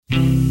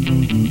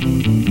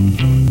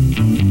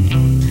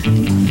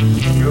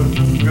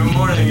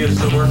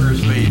the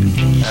workers meet.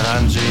 And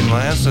I'm Gene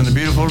Lance, and the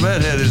beautiful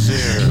redhead is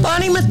here.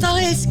 Bonnie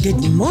Matthias, good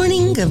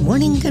morning, good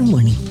morning, good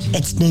morning.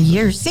 It's New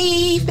Year's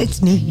Eve,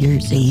 it's New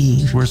Year's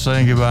Eve. We're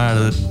saying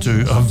goodbye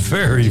to a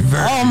very,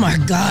 very... Oh my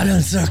God,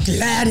 I'm so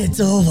glad it's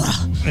over.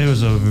 It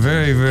was a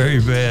very,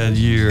 very bad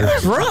year. It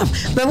was rough,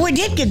 but we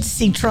did get to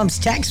see Trump's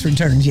tax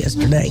returns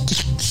yesterday.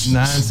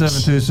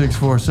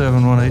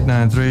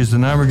 972-647-1893 is the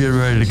number. Get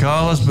ready to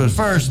call us. But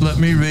first, let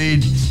me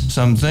read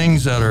some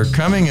things that are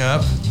coming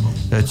up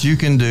that you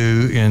can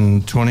do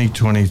in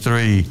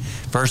 2023.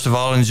 First of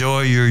all,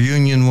 enjoy your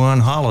Union One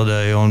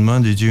holiday on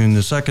Monday, June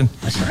the 2nd.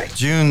 That's right.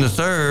 June the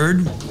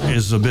 3rd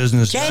is a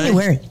business day.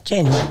 January.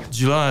 January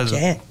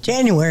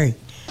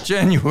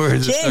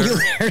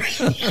the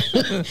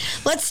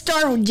 3rd. Let's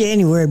start with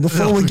January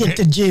before we get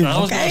to June,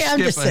 okay? I'm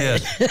just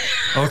ahead.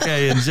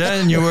 Okay, and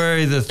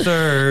January the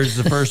 3rd is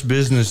the first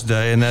business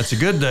day, and that's a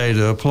good day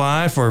to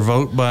apply for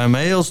vote by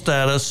mail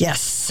status.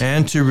 Yes.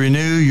 And to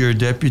renew your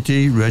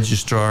deputy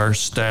registrar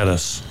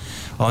status.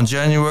 On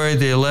January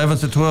the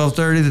 11th at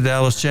 12:30, the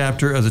Dallas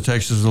chapter of the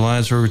Texas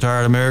Alliance for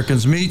Retired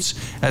Americans meets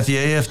at the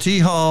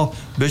AFT Hall,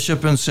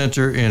 Bishop and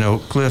Center in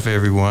Oak Cliff.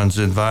 Everyone's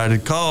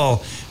invited.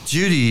 Call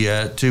Judy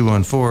at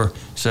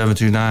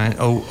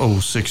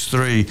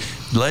 214-729-0063.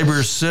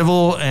 Labor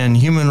Civil and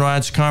Human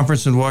Rights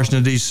Conference in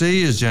Washington,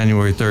 D.C. is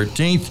January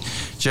 13th.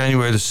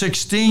 January the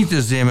 16th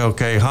is the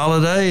MLK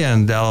holiday,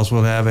 and Dallas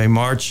will have a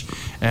march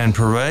and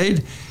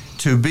parade.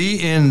 To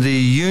be in the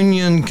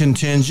union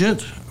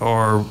contingent,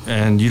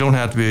 and you don't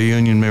have to be a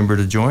union member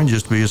to join,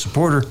 just be a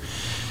supporter,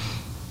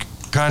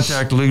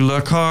 contact Lou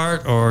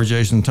Lockhart or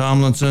Jason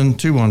Tomlinson,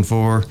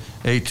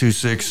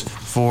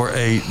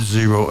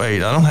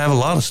 214-826-4808. I don't have a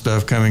lot of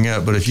stuff coming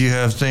up, but if you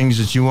have things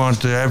that you want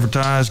to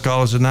advertise,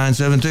 call us at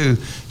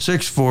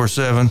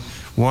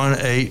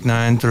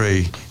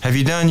 972-647-1893. Have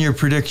you done your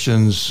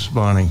predictions,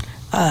 Bonnie?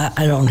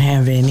 I don't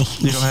have any.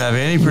 You don't have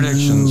any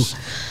predictions?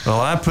 No.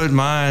 Well, I put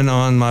mine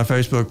on my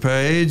Facebook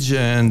page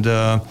and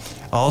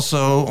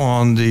also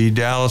on the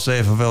Dallas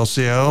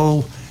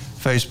AFL-CIO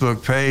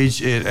Facebook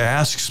page. It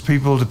asks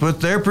people to put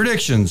their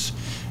predictions,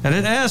 and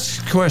it asks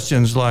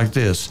questions like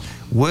this: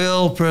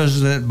 will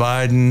President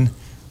Biden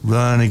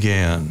run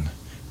again?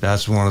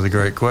 That's one of the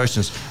great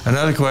questions.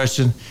 Another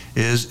question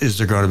is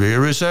there going to be a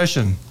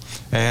recession?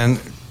 And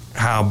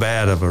how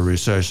bad of a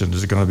recession?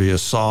 Is it going to be a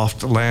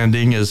soft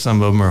landing, as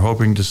some of them are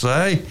hoping to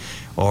say,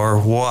 or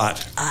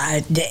what?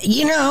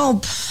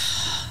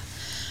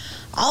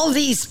 All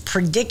these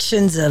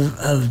predictions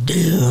of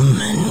doom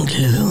and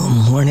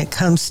gloom when it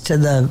comes to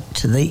the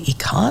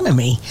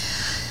economy,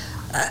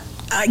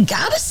 I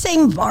gotta say,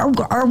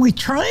 are we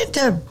trying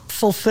to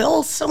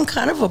fulfill some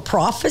kind of a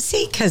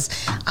prophecy? Because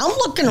I'm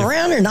looking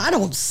around and I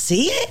don't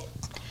see it.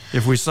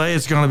 If we say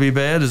it's going to be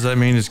bad, does that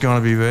mean it's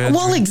going to be bad?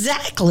 Well,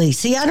 exactly.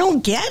 See, I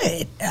don't get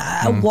it.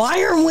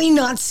 Why are we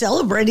not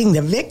celebrating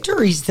the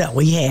victories that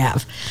we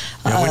have?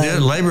 Yeah, we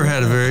did. Labor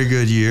had a very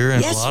good year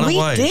in a lot of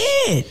ways.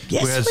 Yes,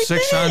 we had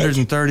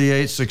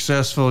 638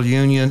 successful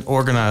union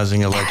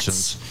organizing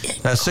elections.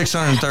 That's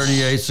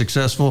 638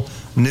 successful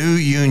new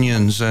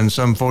unions and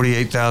some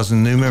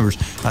 48,000 new members.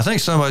 I think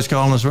somebody's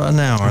calling us right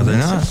now, are they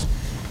not?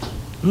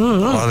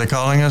 Mm-hmm. Are they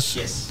calling us?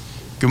 Yes.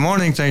 Good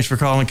morning. Thanks for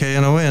calling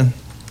KNON.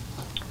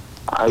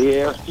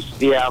 Yes,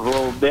 yeah, a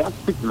little bit. I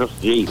think this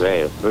G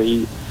last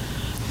week.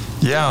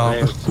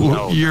 Yeah,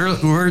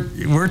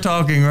 we're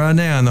talking right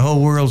now, and the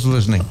whole world's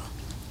listening.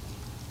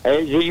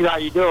 Hey, G, how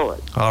you doing?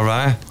 All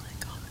right.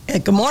 Hey,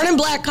 good morning,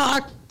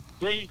 Blackhawk.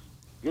 G,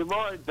 good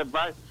morning. Take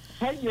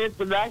the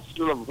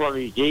international for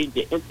me, G.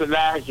 The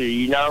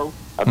international,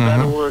 a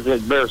better word than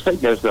better say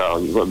this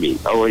song. You're going to be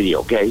already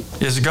okay.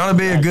 Is it going to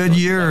be a good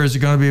year, or is it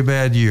going to be a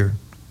bad year?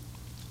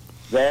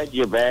 Bad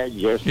year.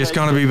 It's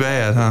going to be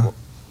bad, huh?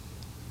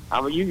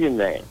 I'm a union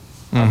man.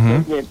 I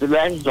take the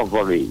international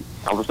for me.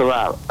 I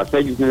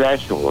take the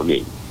international for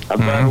me. A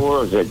better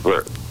word than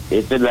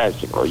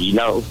international,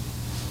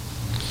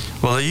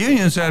 Well, the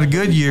unions had a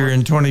good year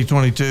in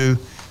 2022,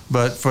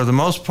 but for the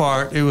most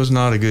part, it was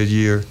not a good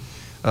year.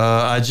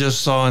 I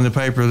just saw in the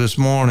paper this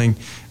morning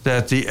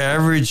that the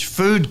average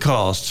food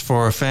costs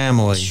for a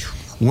family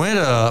went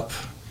up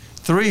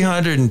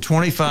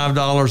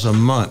 $325 a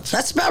month.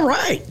 That's about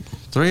right.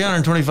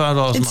 $325 a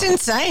month. It's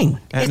insane.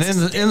 And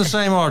in the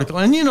same article,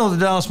 and the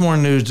Dallas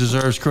Morning News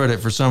deserves credit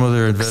for some of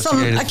their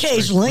investigative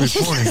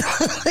reporting.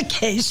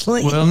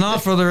 Occasionally. Well,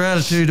 not for their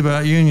attitude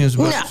about unions,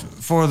 but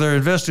for their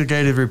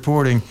investigative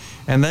reporting.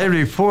 And they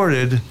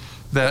reported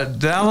that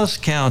Dallas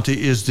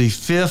County is the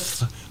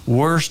 5th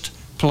worst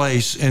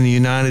place in the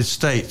United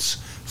States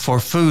for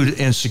food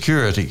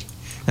insecurity.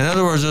 In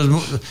other words,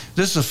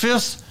 this is the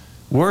 5th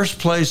worst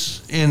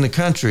place in the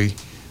country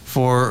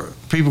for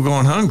people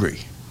going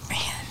hungry.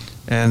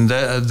 And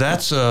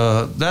that's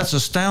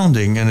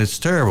astounding, and it's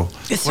terrible.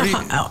 It's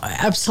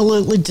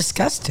absolutely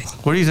disgusting.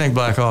 What do you think,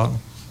 Blackhawk?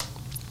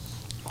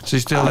 Is he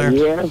still there?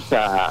 Yes,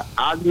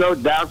 I've no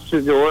doubts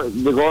they're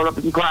going up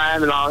in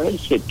crime and all that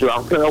shit, too. I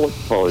don't care what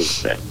the police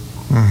say.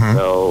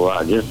 So,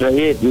 just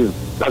say it.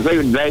 I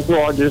think the next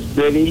one just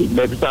city,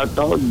 maybe start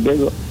talking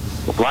bigger.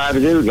 Why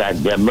do got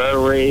the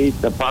Murray,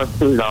 the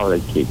prostitute, all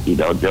that shit,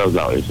 drugs,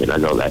 all that shit. I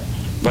know that.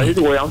 But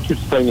anyway, I'm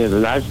just saying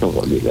international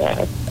for me,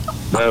 that.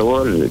 But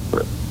what is it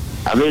for?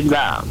 I've been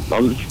down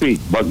on the street,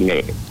 bugging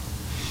it.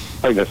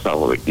 Play that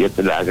song with it,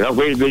 international. I'm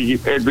waiting for you,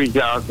 every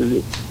job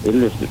to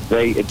listen,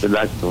 say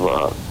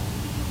international.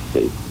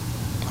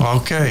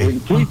 Okay.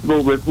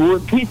 We're a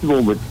peace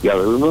movement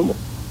together, remember?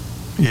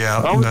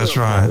 Yeah, that's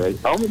right.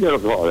 We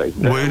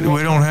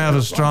don't have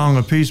as strong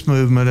a peace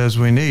movement as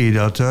we need,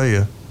 I'll tell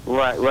you.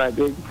 Right.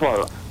 And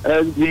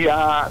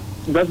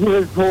that's what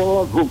it's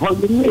for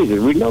Republican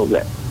reasons. We know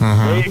that.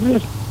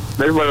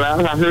 They went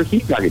around. I heard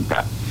she's talking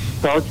about.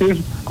 So she was,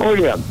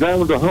 that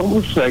was a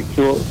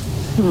homosexual.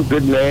 He was a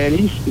good man.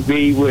 He used to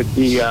be with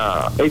the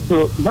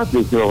must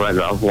be still right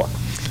off one.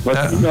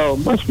 But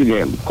must be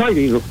them.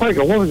 He's a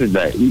Quaker. What was his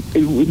name?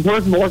 He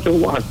was Marshall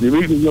Washington. He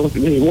really knows the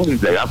name. What was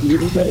his name? I forget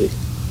his name.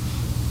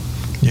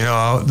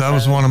 That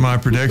was one of my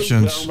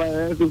predictions.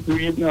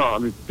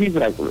 Peace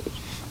activist.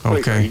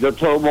 Okay. He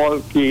told Martin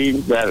Luther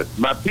King that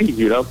my peace,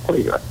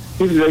 Quaker.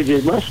 He's an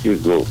A.J. Muskie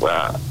group.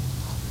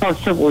 How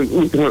simple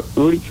we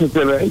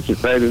consider ancient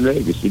fate and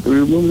legacy. Do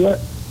you remember that?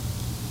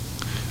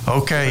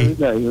 Okay.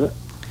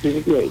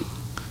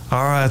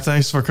 All right.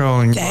 Thanks for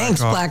calling.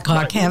 Thanks,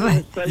 Blackhawk. Have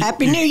a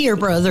Happy New Year,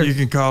 brother. You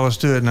can call us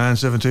too at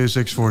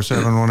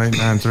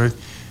 972-647-1893.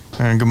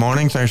 And good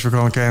morning. Thanks for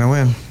calling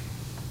KNON.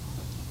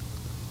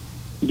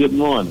 Good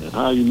morning.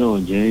 How you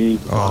doing,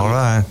 James? All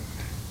right.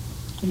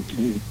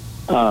 You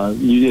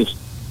just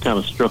kind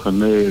of struck a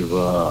nerve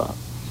a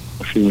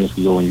few minutes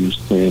ago when you were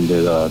saying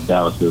that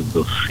Dallas is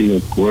the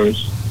fifth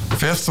worst.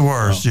 Fifth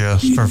worst,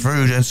 yes, for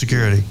food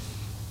insecurity.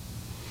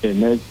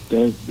 And that's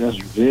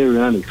very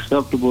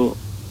unacceptable,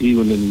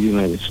 even in the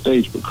United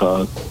States,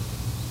 because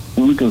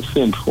we can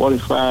send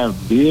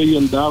 $45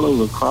 billion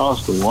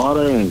across the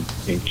water and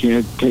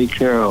can't take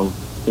care of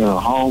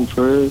home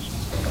first.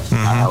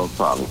 I have a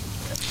problem.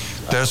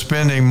 They're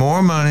spending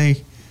more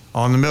money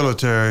on the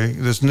military.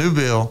 This new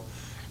bill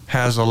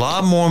has a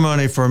lot more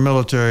money for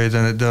military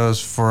than it does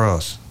for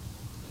us.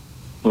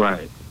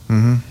 Right.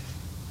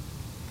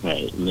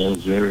 Right. And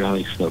that's very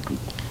unacceptable.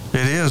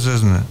 It is,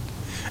 isn't it?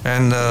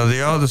 And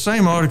the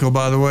same article,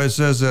 by the way,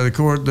 says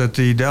that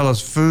the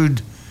Dallas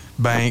Food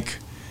Bank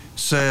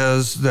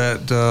says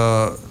that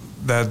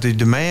that the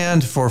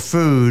demand for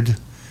food,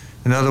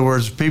 in other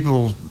words,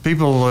 people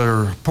that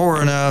are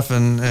poor enough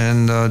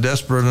and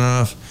desperate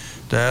enough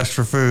to ask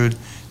for food,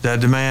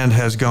 that demand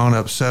has gone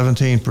up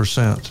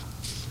 17%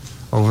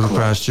 over the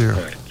past year.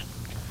 Right.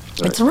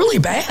 It's really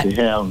bad.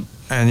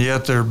 And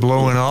yet they're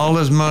blowing all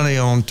this money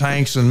on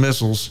tanks and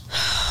missiles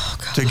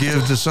to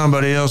give to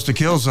somebody else to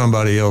kill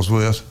somebody else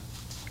with.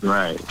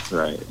 Right.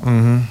 Right.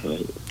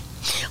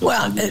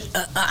 Well,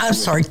 I'm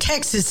sorry.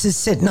 Texas is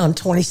sitting on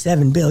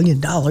 $27 billion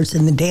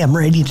in the damn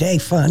Rainy Day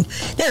Fund.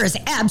 There is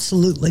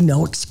absolutely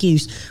no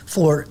excuse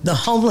for the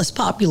homeless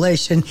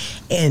population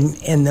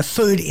and the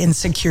food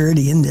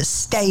insecurity in this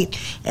state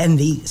and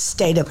the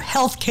state of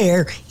health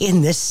care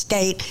in this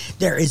state.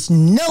 There is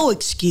no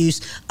excuse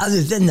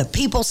other than the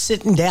people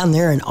sitting down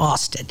there in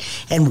Austin.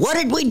 And what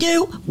did we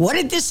do? What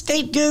did this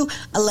state do?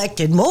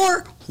 Elected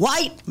more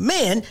white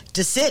men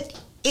to sit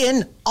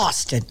in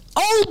Austin.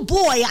 Oh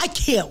boy, I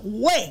can't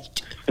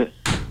wait. You're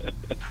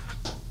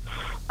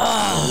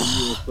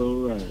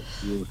so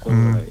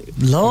right.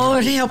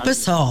 Lord help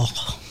us all.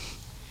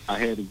 I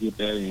had to get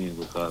that in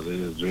because it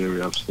is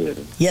very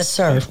upsetting. Yes,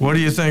 sir. What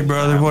do you think,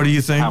 brother? What do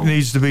you think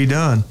needs to be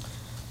done?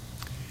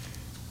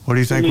 What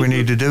do you think we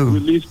need to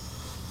do?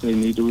 They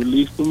need to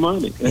release the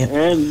money,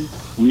 and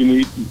we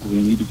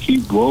need to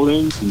keep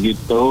voting and get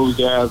those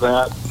guys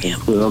out and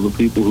put other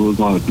people who are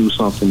going to do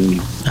something in.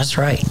 That's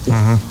right.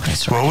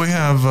 That's right. Well, we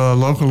have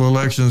local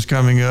elections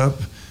coming up.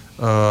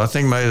 I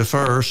think May the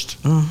 1st,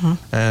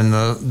 and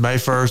May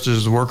 1st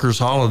is the workers'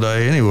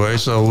 holiday anyway.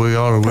 So we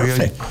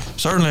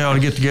certainly ought to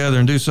get together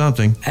and do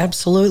something.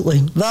 Absolutely,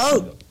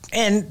 vote.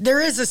 And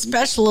there is a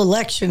special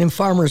election in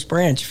Farmers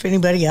Branch. If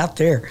anybody out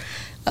there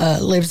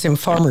lives in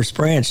Farmers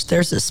Branch,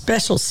 there's a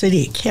special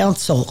city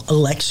council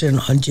election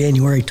on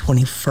January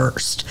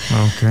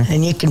 21st. Okay.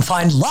 And you can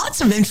find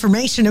lots of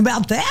information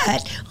about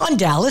that on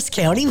Dallas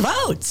County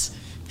Votes.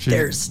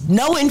 There's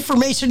no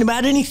information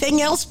about anything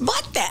else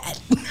but that.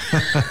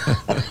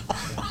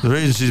 The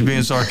reason she's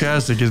being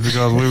sarcastic is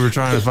because we were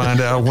trying to find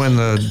out when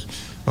the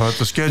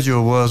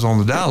schedule was on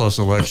the Dallas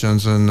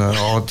elections, and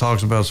all it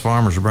talks about is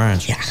Farmers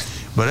Branch. Yeah.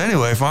 But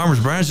anyway,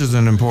 Farmers Branch is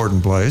an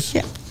important place.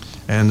 Yeah.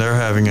 And they're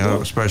having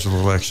a special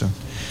election.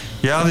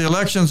 Yeah, the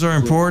elections are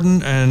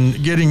important, and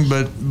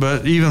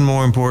but even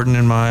more important,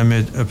 in my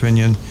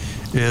opinion,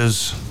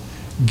 is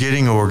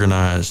getting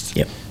organized.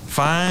 Yep.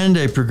 Find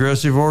a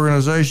progressive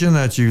organization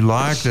that you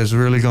like that's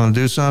really going to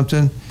do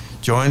something.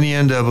 Join the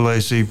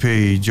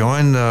NAACP.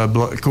 Join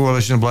the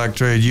Coalition of Black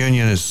Trade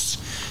Unionists.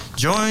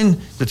 Join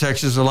the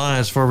Texas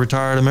Alliance for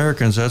Retired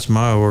Americans. That's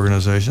my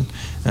organization.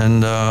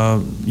 And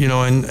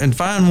and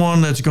find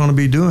one that's going to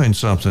be doing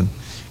something.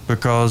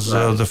 Because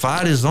the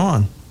fight is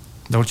on.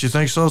 Don't you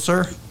think so,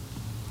 sir?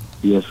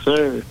 Yes,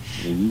 sir.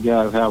 And you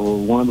guys have a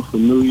wonderful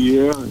new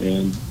year,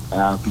 and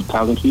I'll be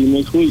talking to you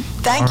next week.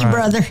 Thank All you, right.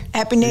 brother.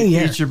 Happy New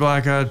Year. Eat your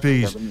black-eyed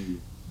peas.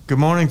 Good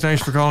morning.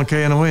 Thanks for calling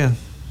K and the Win.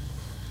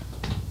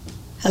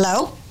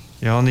 Hello.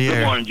 You're on the Good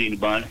air. morning, Gina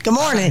Bonnie. Good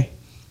morning.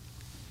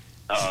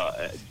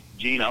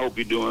 Gene, I hope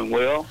you're doing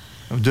well.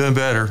 I'm doing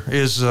better.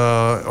 Is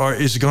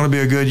it going to be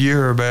a good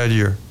year or a bad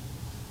year?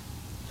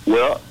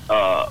 Well,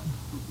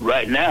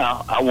 right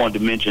now, I wanted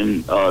to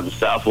mention the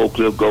South Oak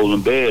Cliff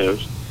Golden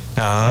Bears.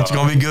 It's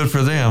going to be good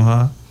for them,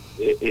 huh?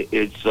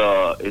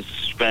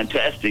 It's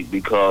fantastic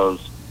because,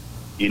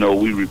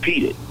 we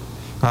repeat it.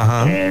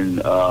 Uh-huh. And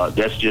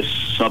that's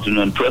just something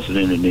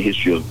unprecedented in the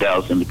history of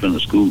Dallas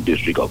Independent School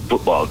District. A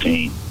football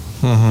team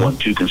won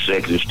 2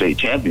 consecutive state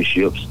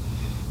championships.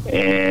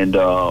 And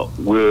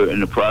we're in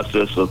the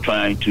process of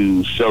trying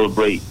to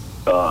celebrate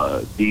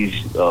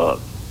these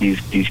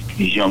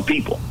young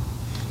people.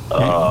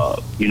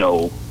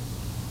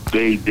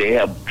 They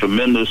have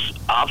tremendous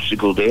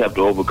obstacles they have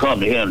to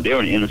overcome. They're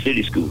in inner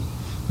city school,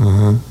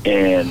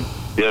 and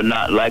they're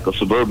not like a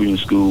suburban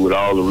school with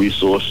all the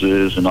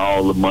resources and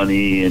all the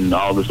money and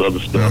all this other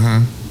stuff.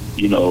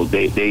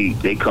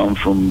 They come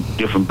from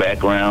different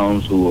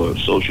backgrounds who are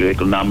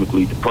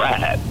socioeconomically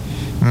deprived,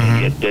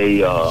 and yet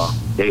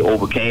they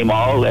overcame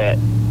all that,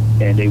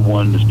 and they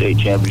won the state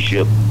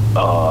championship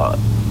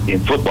in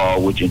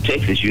football, which in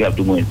Texas you have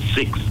to win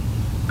 6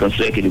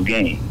 consecutive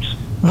games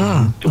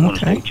to win a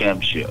state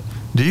championship.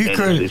 Do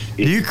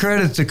you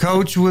credit the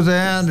coach with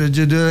that?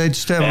 Do they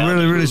just have a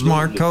really, really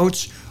smart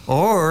coach,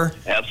 or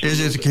is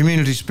it the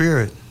community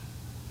spirit?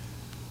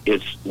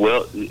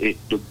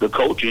 The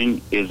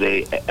coaching is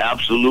a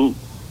absolute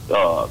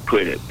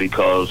credit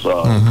because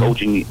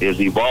coaching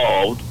has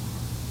evolved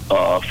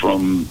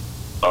from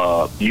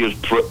years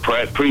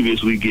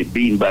previous. We get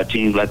beaten by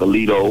teams like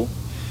Aledo,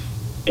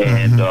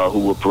 and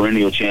who were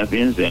perennial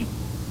champions, and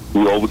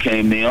we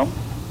overcame them.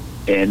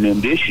 And then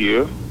this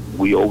year,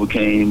 we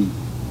overcame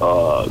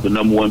the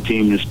number 1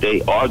 team in the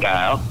state,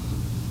 Argyle.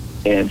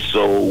 And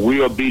so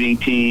we are beating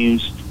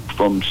teams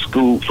from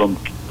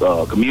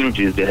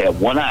communities that have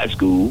 1 high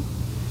school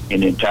in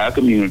the entire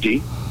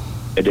community,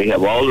 and they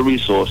have all the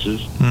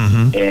resources,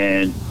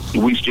 and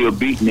we still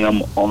beating them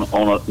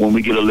when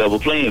we get a level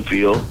playing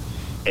field,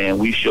 and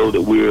we show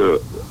that we're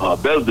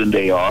better than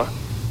they are,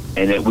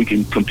 and that we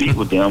can compete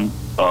with them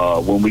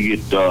when we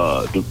get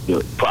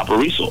the proper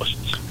resources.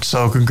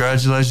 So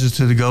congratulations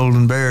to the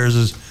Golden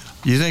Bears.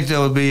 You think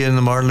they'll be in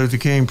the Martin Luther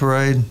King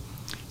parade?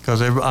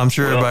 Because I'm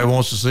sure everybody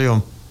wants to see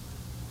them.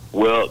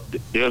 Well,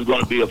 there's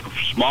going to be a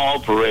small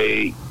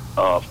parade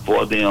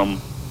for them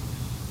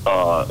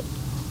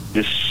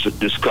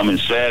this coming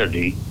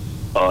Saturday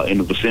in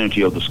the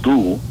vicinity of the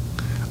school.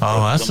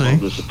 Oh, I see. Some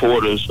of the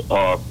supporters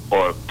are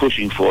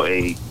pushing for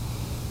a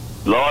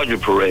larger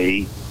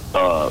parade,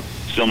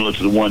 similar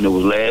to the one that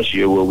was last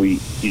year, where we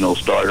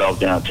started off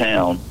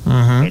downtown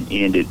and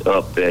ended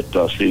up at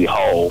City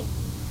Hall.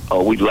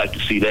 We'd like to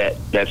see that.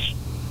 That's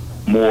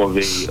more of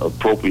a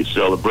appropriate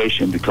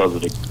celebration because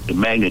of the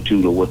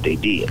magnitude of what they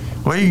did.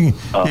 Well,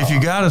 if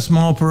you got a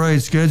small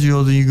parade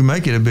scheduled, then you can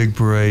make it a big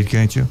parade,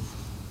 can't you?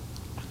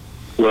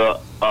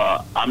 Well,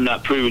 I'm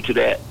not privy to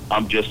that.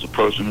 I'm just a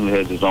person who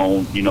has his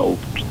own,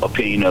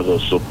 opinion as a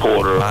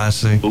supporter,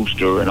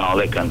 booster, and all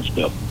that kind of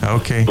stuff.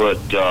 Okay.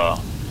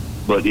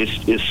 But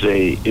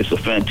it's a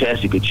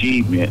fantastic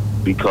achievement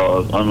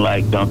because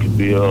unlike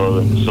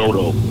Duncanville and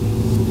DeSoto,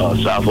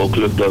 South Oak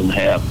Cliff doesn't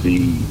have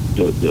the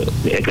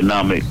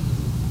economic,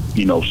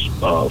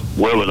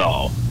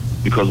 wherewithal.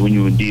 Because when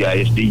you're in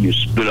DISD, you're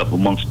split up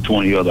amongst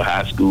 20 other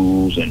high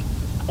schools and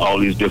all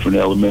these different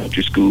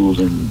elementary schools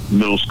and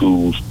middle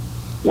schools.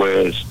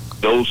 Whereas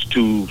those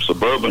 2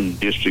 suburban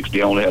districts,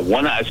 they only have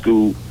 1 high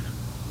school,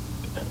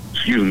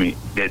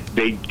 that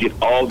they get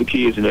all the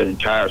kids in that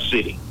entire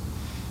city.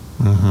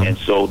 And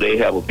so they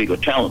have a bigger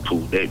talent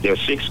pool. They're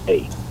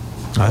 6A.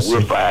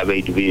 We're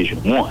 5A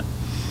Division 1.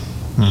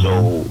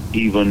 So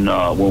even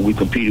when we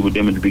competed with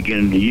them in the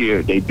beginning of the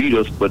year, they beat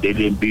us, but they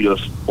didn't beat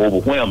us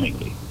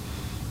overwhelmingly.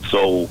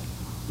 So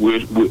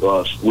we're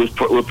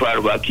proud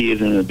of our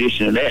kids. And in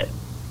addition to that,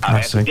 our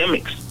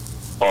academics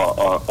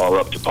are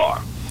up to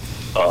par.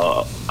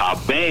 Our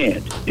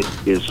band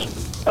is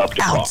up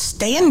to par.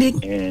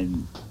 Outstanding.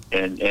 And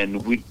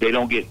they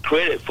don't get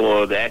credit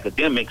for the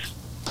academics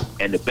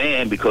and the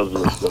band because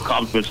of the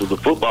accomplishments of the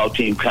football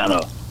team kind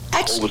of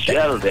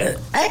overshadowed that.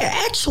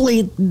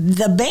 Actually,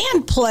 the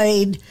band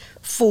played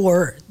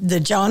for the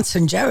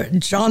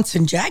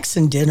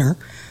Johnson-Jackson dinner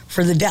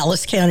for the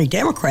Dallas County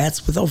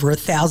Democrats with over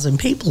 1,000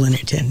 people in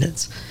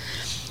attendance.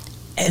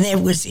 And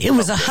it was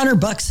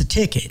 $100 a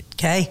ticket,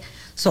 okay?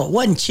 So it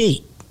wasn't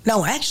cheap.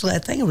 No, actually, I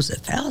think it was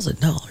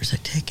 $1,000 a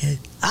ticket.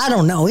 I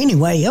don't know.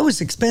 Anyway, it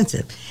was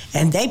expensive.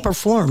 And they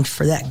performed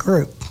for that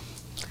group.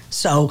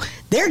 So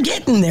they're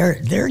getting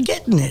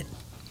it.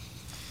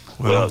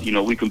 Well,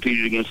 we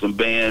competed against some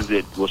bands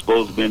that were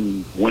supposed to have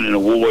been winning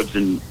awards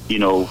and,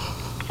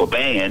 for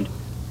band.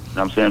 And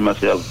I'm saying to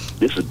myself,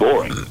 this is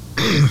boring.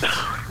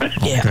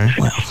 Yeah.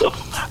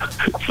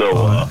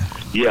 So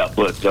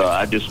but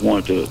I just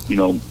wanted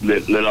to,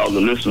 let all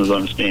the listeners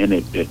understand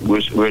that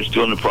we're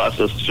still in the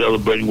process of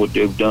celebrating what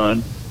they've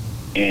done,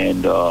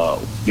 and we're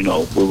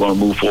going to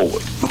move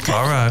forward. Okay.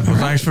 All right. Well,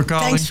 thanks for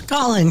calling. Thanks for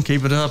calling.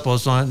 Keep it up.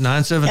 Let's on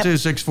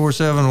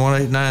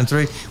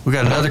 972-647-1893. We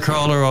got another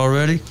caller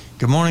already.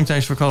 Good morning.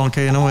 Thanks for calling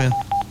KNON.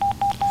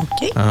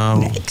 Okay.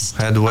 Next.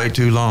 Had to wait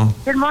too long.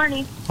 Good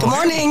morning. Good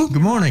morning.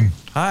 Good morning.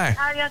 Hi.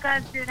 How are y'all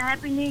guys doing?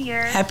 Happy New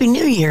Year. Happy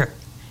New Year.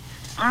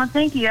 Oh,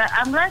 thank you.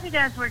 I'm glad you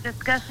guys were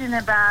discussing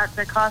about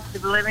the cost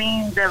of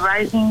living, the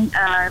rising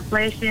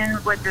inflation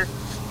with the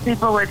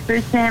people with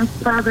food stamps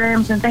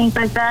programs and things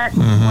like that,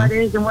 what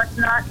is and what's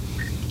not.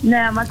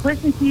 Now, my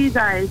question to you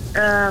guys,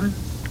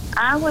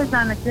 I was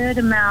on a good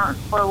amount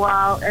for a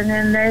while, and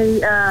then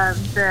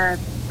the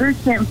food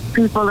stamp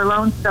people, the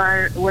Lone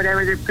Star,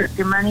 whatever, they put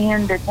their money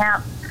in the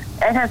account,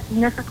 it has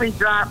significantly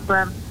dropped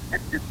from,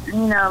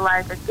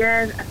 like a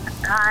good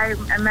high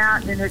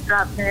amount, and it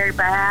dropped nearly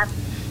by half.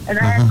 And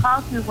I had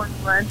called through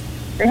one.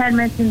 They had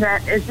mentioned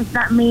that it's just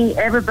not me.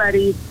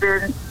 Everybody's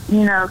been,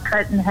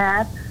 cut in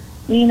half.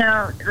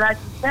 Like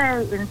you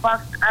say, in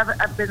Fox,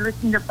 I've been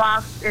listening to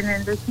Fox, and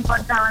then they keep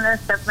on telling us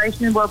that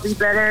inflation will be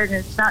better, and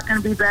it's not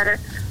going to be better.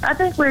 I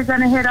think we're going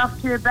to head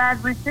off to a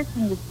bad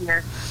recession this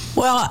year.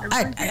 Well,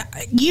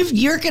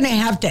 you're going to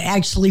have to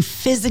actually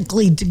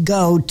physically to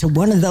go to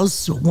one of the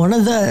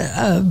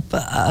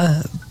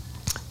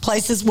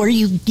places where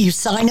you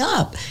sign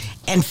up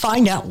and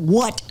find out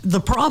what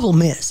the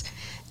problem is.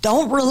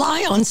 Don't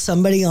rely on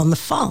somebody on the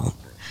phone.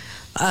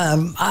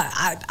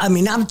 I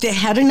mean, I've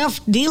had enough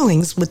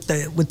dealings with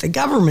the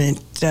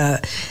government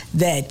that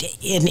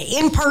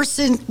in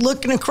person,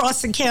 looking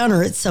across the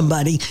counter at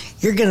somebody,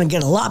 you're going to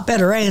get a lot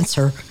better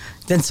answer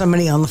than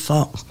somebody on the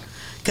phone.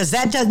 Because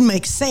that doesn't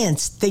make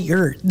sense that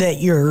your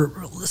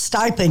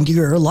stipend,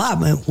 your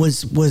allotment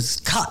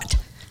was cut.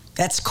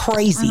 That's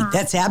crazy.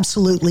 That's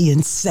absolutely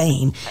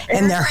insane.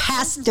 And there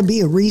has to be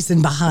a reason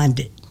behind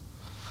it.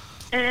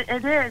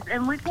 It is.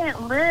 And we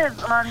can't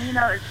live on,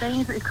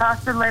 things, the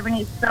cost of living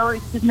is so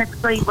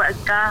significantly sky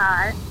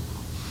high,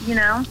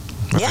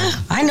 Yeah,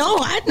 I know.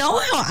 I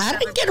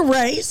didn't get a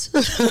raise.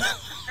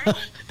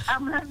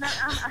 I'm going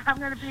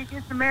to be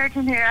against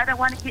American here. I don't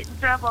want to get in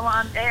trouble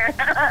on air.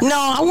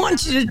 No,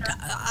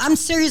 I'm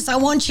serious. I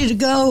want you to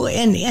go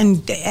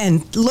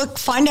and look,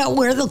 find out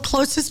where the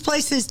closest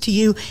place is to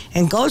you,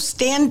 and go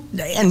stand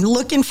and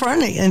look in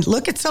front of you and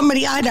look at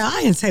somebody eye to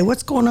eye and say,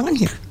 what's going on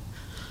here?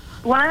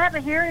 Well, I have a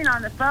hearing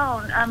on the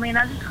phone. I mean,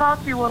 I just called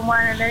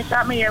 311, and they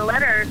got me a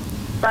letter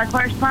by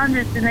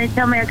correspondence, and they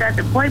tell me I got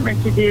an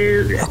appointment to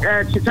do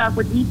to talk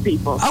with these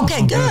people.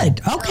 Okay,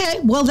 good. Okay,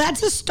 well,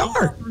 that's a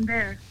start. From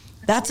there.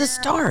 That's a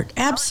start.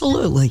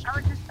 Absolutely.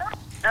 I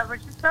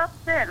was just so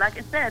upset. Like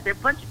I said, they're a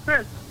bunch of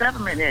crooks. The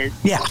government is.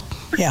 Yeah.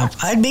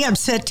 I'd be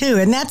upset too.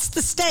 And that's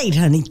the state,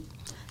 honey.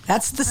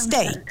 That's the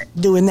state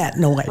doing that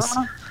noise.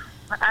 Well,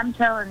 I'm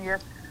telling you.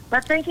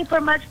 But thank you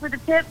very much for the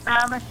tip.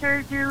 I'm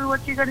sure do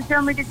what you're going to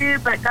tell me to do.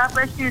 But God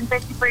bless you, and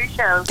thank you for your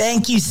show.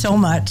 Thank you so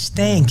much.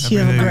 Thanks. You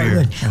have a great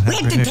one. We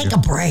have to take a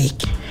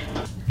break.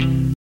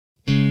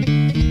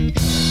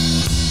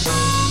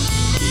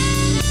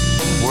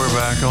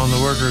 Back on the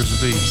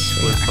Workers Beat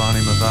with Bonnie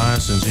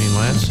Mathias and Gene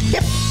Lance.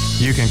 Yep.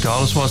 You can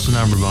call us. What's the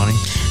number, Bonnie?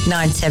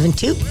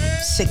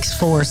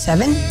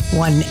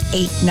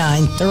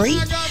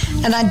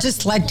 972-647-1893. And I'd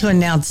just like to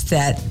announce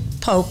that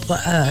Pope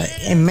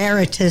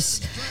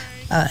Emeritus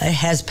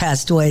has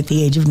passed away at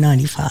the age of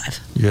 95.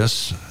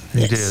 Yes,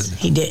 he did.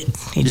 He did.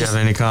 Do you have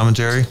any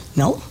commentary?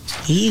 No.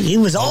 He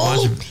was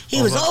old.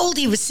 He was old.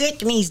 He was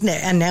sick,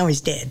 and now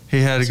he's dead.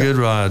 He had a good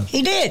ride.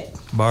 He did.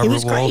 Barbara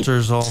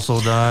Walters also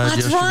died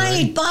yesterday. That's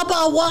right.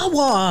 Baba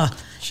Wawa.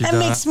 That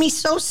makes me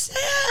so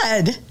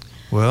sad.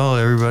 Well,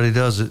 everybody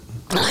does it.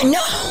 I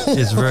know.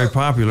 It's very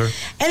popular.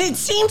 And it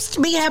seems to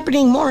be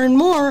happening more and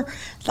more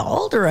the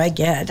older I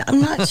get.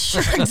 I'm not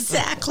sure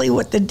exactly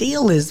what the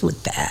deal is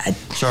with that.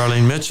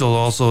 Charlene Mitchell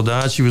also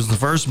died. She was the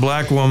first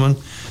black woman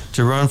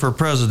to run for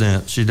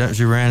president. She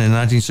ran in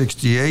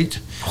 1968.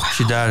 Wow.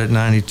 She died at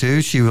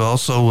 92. She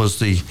also was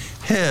the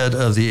head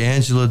of the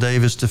Angela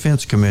Davis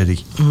Defense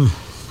Committee.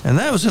 And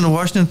that was in the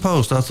Washington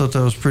Post. I thought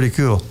that was pretty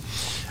cool.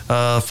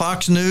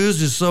 Fox News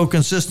is so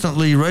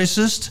consistently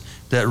racist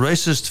that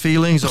racist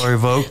feelings are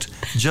evoked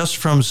just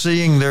from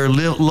seeing their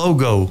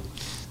logo.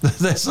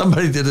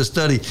 Somebody did a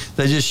study.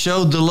 They just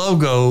showed the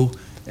logo,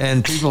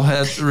 and people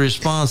had the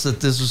response that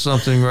this is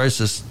something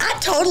racist. I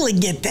totally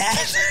get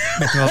that.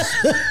 Because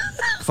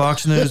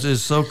Fox News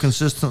is so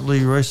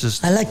consistently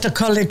racist. I like to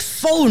call it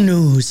faux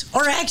news,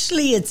 or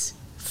actually it's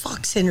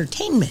Fox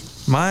Entertainment.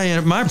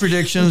 My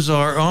predictions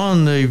are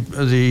on the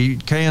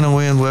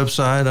KNON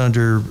website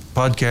under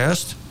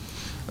podcast.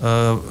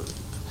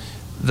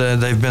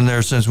 They've been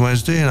there since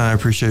Wednesday, and I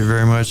appreciate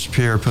very much.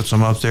 Pierre puts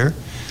them up there.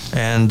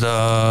 And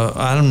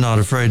I'm not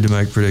afraid to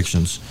make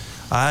predictions.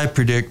 I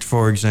predict,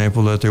 for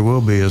example, that there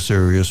will be a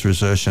serious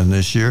recession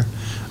this year.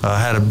 I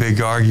had a big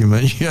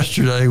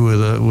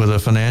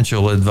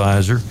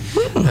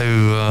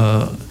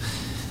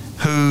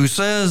who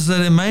says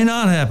that it may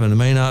not happen. It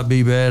may not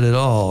be bad at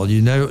all.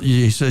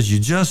 He says you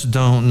just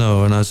don't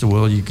know. And I said,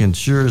 well, you can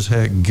sure as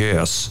heck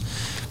guess,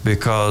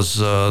 because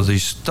the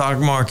stock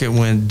market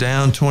went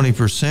down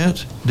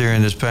 20%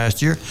 during this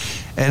past year.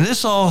 And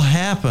this all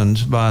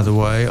happened, by the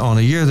way, on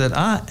a year that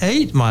I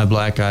ate my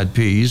black-eyed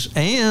peas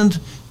and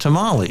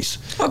tamales.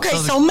 Okay,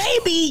 so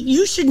maybe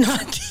you should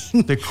not.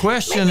 The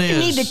question maybe is,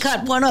 you need to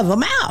cut one of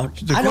them out.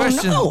 I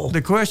don't know.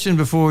 The question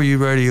before you,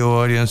 radio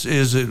audience,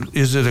 is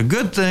it a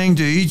good thing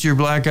to eat your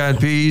black-eyed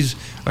peas,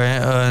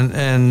 and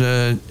in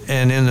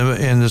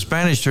the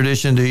Spanish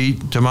tradition to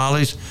eat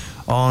tamales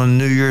on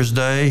New Year's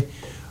Day,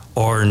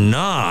 or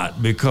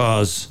not?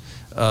 Because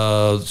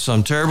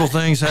some terrible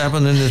things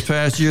happened in this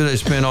past year. They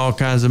spent all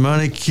kinds of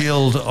money,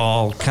 killed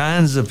all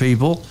kinds of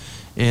people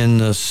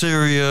in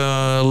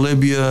Syria,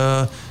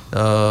 Libya,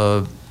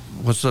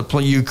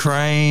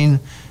 Ukraine.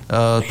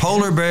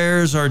 Polar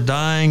bears are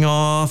dying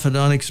off at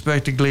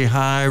unexpectedly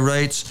high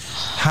rates.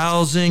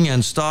 Housing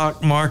and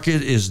stock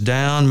market is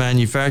down.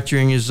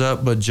 Manufacturing is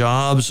up, but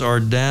jobs are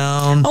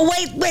down. Oh,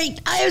 wait.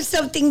 I have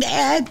something to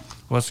add.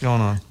 What's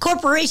going on?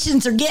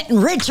 Corporations are getting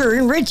richer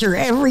and richer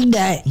every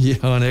day. Yeah,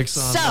 and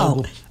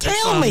ExxonMobil. So,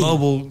 tell me.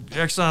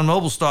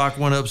 ExxonMobil stock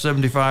went up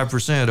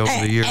 75% over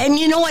the year. And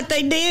you know what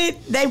they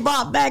did? They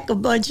bought back a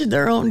bunch of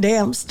their own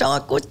damn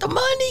stock with the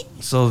money.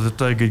 So that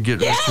they could get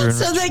richer and richer.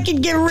 So they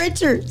could get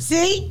richer.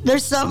 See?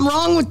 There's something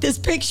wrong with this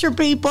picture,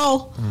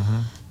 people. Mm-hmm.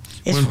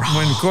 It's wrong.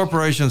 When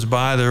corporations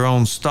buy their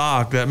own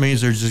stock, that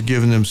means they're just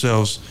giving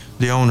themselves,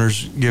 the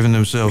owners giving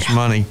themselves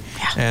money,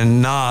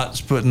 and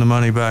not putting the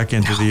money back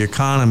into the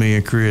economy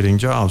and creating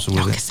jobs with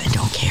it. Because they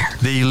don't care.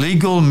 The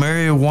legal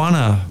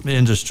marijuana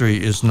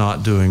industry is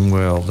not doing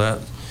well.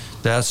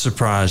 That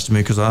surprised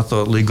me, because I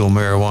thought legal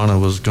marijuana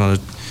was going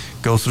to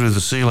go through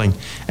the ceiling.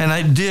 And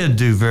it did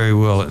do very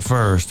well at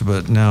first,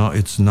 but now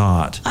it's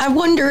not. I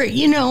wonder,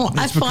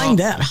 I find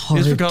that hard.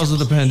 It's because of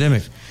the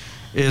pandemic.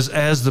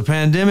 As the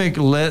pandemic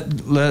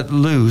let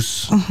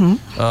loose,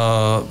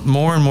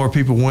 more and more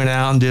people went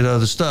out and did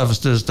other stuff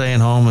instead of staying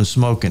home and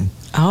smoking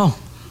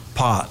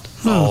pot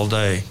all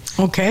day.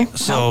 Okay.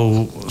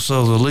 So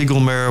the legal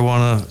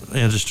marijuana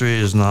industry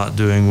is not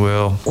doing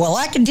well. Well,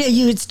 I can tell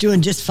you it's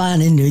doing just fine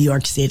in New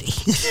York City.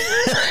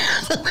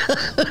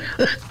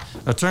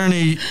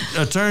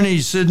 Attorney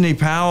Sidney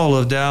Powell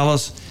of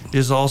Dallas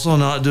is also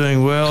not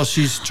doing well.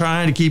 She's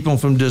trying to keep them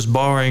from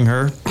disbarring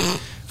her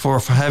for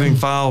having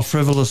filed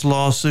frivolous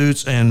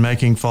lawsuits and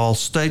making false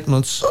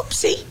statements.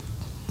 Oopsie.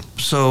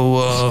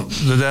 So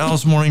the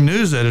Dallas Morning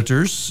News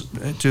editors,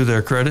 to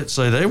their credit,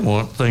 say they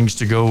want things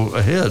to go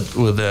ahead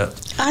with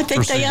that. I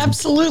think they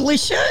absolutely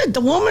should. The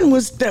woman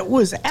that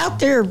was out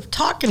there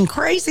talking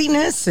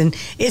craziness, and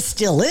it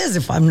still is,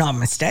 if I'm not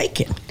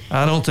mistaken.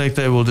 I don't think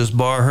they will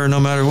disbar her no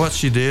matter what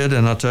she did,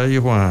 and I'll tell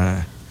you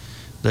why.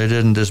 They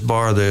didn't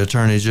disbar the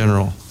Attorney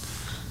General.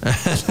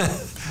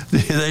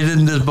 They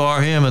didn't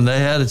disbar him, and they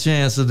had a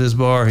chance to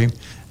disbar him,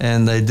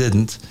 and they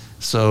didn't.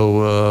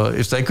 So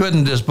if they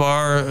couldn't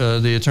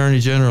disbar the Attorney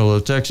General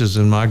of Texas,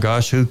 and my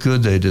gosh, who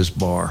could they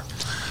disbar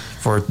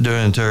for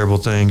doing terrible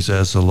things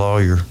as a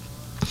lawyer?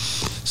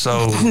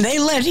 So they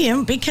let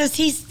him because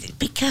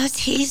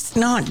he's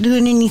not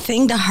doing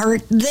anything to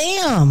hurt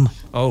them.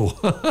 Oh.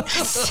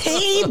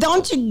 See,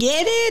 don't you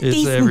get it?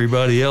 It's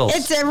everybody else.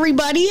 It's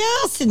everybody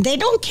else, and they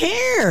don't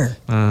care.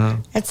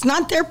 It's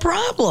not their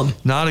problem.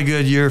 Not a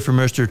good year for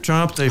Mr.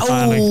 Trump. They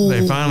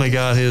finally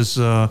got his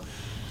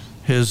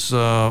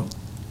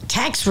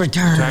tax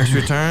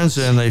returns,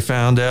 and they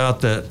found out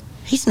that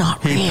he's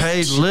not rich. He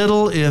paid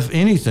little, if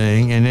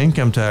anything, in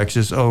income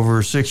taxes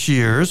over 6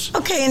 years.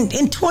 Okay, in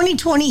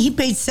 2020, he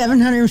paid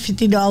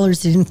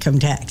 $750 in income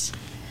tax.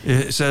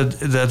 It said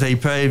that he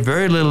paid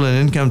very little in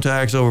income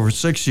tax over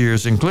 6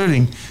 years,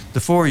 including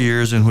the 4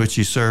 years in which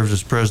he served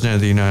as president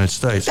of the United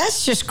States.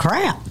 That's just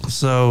crap.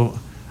 So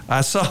I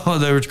saw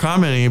they were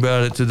commenting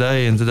about it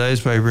today in today's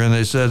paper, and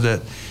they said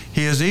that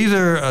he is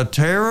either a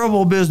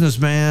terrible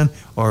businessman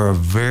or a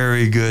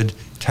very good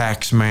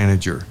tax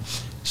manager.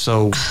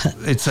 So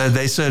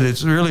they said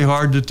it's really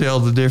hard to tell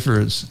the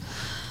difference.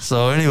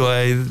 So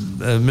anyway,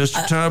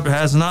 Mr. Trump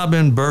has not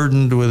been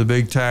burdened with a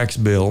big tax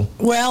bill.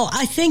 Well,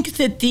 I think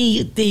that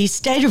the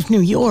state of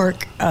New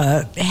York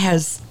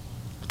has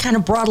kind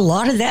of brought a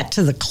lot of that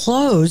to the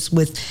close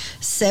with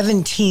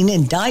 17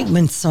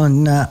 indictments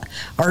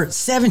or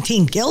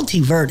 17 guilty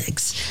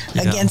verdicts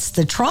against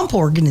the Trump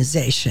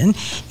organization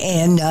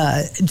and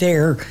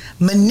their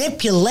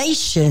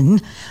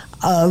manipulation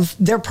of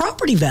their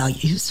property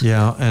values.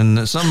 Yeah,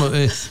 and some of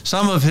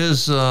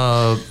his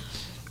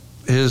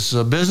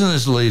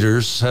business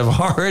leaders have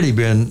already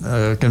been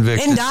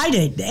convicted.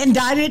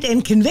 Indicted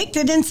and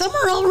convicted, and some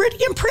are already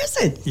in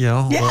prison.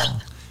 Yeah.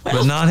 Well,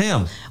 but not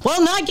him.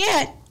 Well, not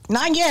yet.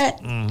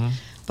 Mm-hmm.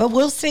 But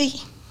we'll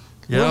see.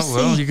 Yeah,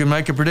 well, you can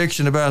make a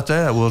prediction about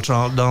that. Will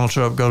Donald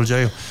Trump go to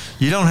jail?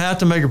 You don't have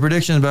to make a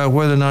prediction about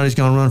whether or not he's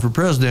going to run for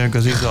president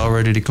because he's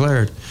already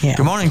declared. Yeah.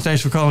 Good morning.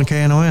 Thanks for calling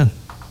KNON.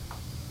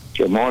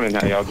 Good morning.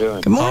 How y'all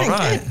doing? Good morning. All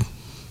right.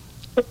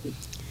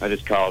 I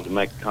just called to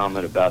make a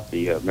comment about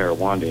the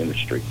marijuana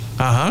industry.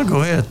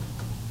 Go ahead.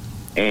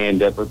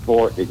 and the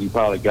report that you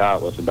probably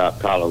got was about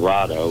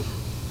Colorado.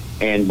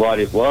 And what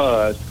it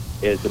was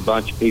is a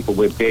bunch of people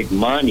with big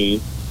money,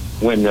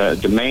 when the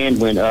demand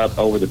went up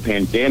over the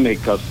pandemic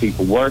because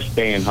people were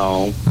staying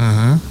home,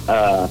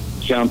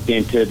 jumped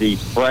into these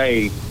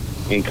sprays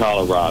in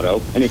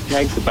Colorado. And it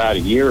takes about a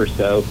year or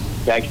so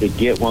to actually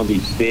get one of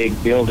these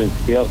big buildings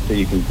built so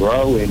you can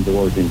grow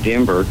indoors in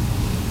Denver.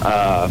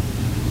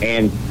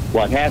 And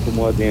what happened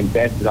was they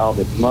invested all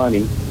this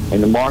money,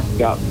 and the market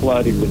got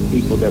flooded with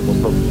people that were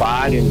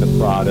providing the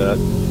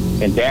product,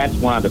 and that's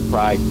why the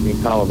price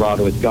in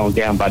Colorado has gone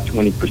down by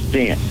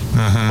 20%.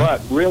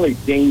 But really,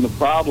 Dean, the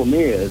problem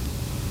is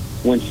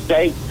when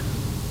states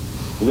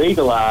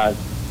legalize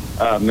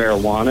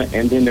marijuana,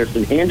 and then there's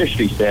an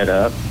industry set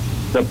up,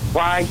 the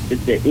price that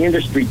the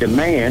industry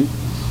demands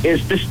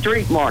is the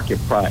street market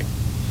price.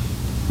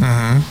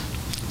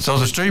 So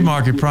the street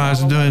market price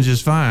is doing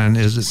just fine,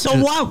 is it? So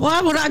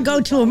why would I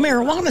go to a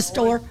marijuana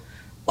store?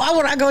 Why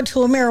would I go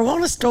to a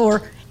marijuana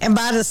store and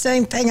buy the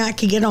same thing I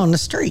could get on the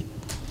street?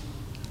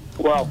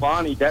 Well,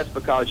 Bonnie, that's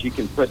because you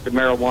can put the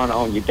marijuana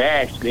on your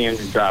dash then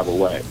and drive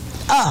away.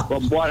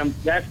 But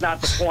that's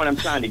not the point I'm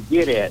trying to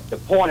get at. The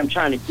point I'm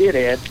trying to get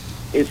at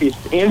is this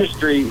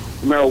industry,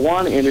 the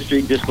marijuana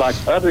industry, just like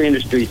other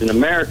industries in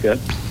America,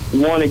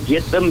 want to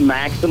get the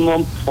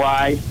maximum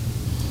price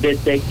that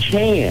they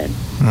can.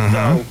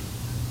 So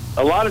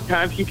a lot of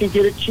times you can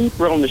get it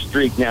cheaper on the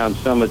street now in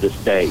some of the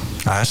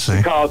states. I see.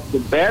 Because the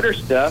better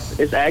stuff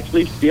is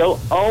actually still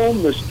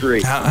on the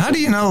street. How do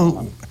you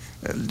know?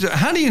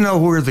 How do you know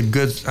where the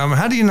good?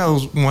 How do you know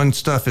one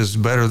stuff is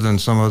better than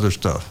some other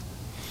stuff?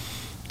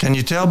 Can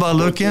you tell by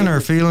looking or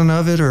feeling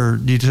of it, or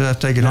do you just have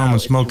to take it home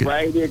and smoke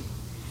it?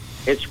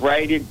 It's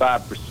rated by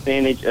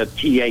percentage of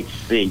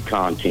THC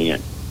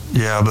content.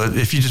 Yeah, but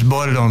if you just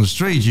bought it on the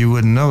street, you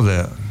wouldn't know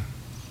that.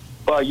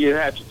 Well, you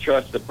have to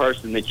trust the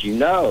person that you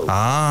know.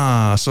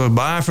 So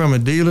buy from a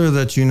dealer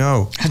that you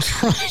know.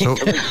 That's right. So,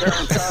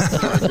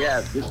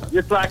 Yeah,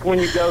 just like when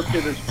you go to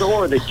the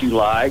store that you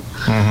like,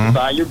 to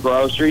buy your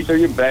groceries or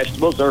your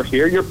vegetables or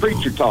hear your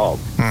preacher talk.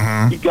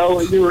 You go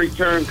and you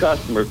return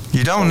customer.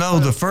 You don't know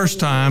the first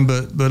time,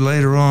 but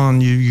later on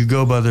you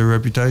go by their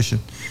reputation.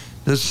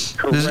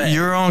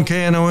 You're on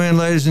KNON,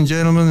 ladies and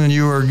gentlemen, and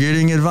you are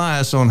getting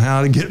advice on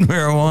how to get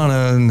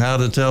marijuana and how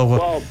to tell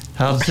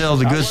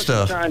the good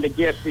stuff. I'm trying to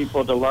get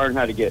people to learn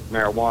how to get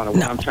marijuana.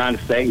 What I'm trying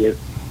to say is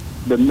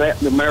the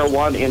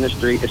marijuana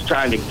industry is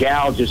trying to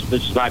gouge us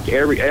just like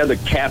every other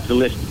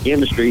capitalistic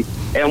industry.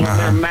 And when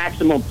their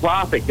maximum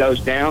profit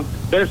goes down,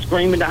 they're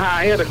screaming to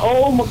high heaven,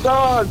 "Oh my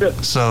God, the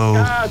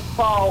sky's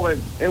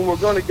falling, and we're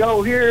going to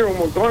go here and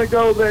we're going to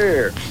go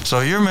there."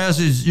 So your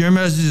message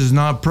is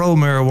not pro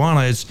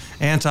marijuana; it's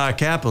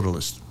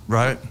anti-capitalist,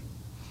 right?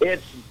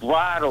 It's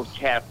bridal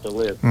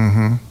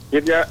capitalism.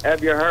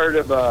 Have you heard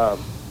of?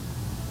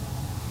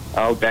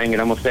 Oh dang it!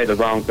 I'm gonna say the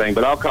wrong thing,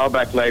 but I'll call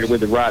back later with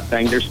the right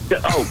thing. There's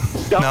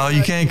no,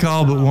 you can't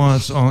call but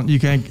once. You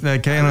can't.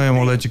 That KNON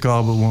won't let you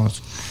call but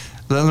once.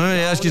 Let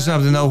me ask you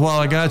something, though, while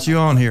I got you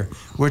on here.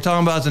 We're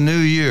talking about the new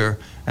year,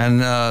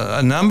 and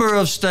a number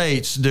of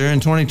states during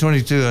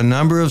 2022, a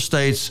number of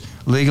states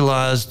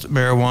legalized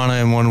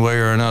marijuana in one way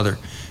or another.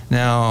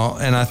 Now,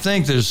 and I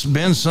think there's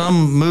been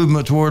some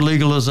movement toward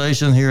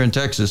legalization here in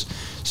Texas.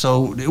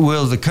 So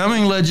will the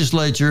coming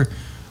legislature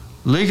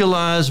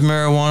legalize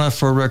marijuana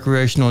for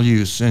recreational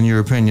use, in your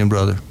opinion,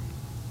 brother?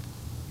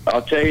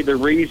 I'll tell you the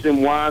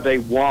reason why they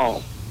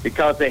won't.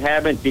 Because they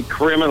haven't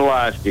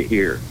decriminalized it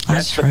here.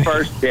 That's the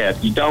first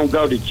step. You don't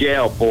go to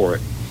jail for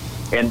it.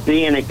 And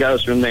then it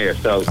goes from there.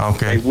 So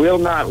they will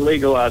not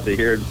legalize it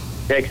here in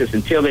Texas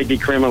until they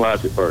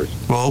decriminalize it first.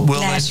 Well,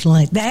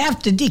 nationally. They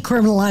have to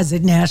decriminalize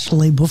it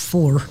nationally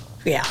before.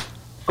 Yeah.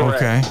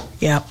 Correct. Okay.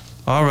 Yep.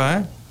 All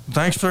right.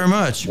 Thanks very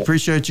much.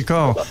 Appreciate your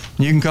call.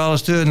 You can call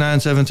us too at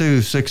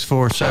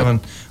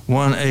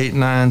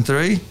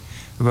 972-647-1893.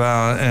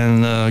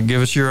 And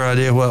give us your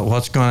idea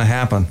what's going to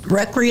happen.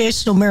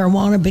 Recreational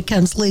marijuana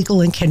becomes legal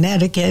in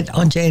Connecticut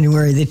on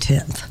January the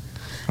 10th.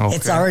 Okay.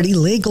 It's already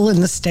legal in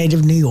the state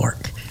of New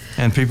York.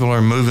 And people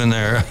are moving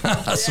there,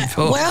 I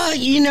suppose. Well,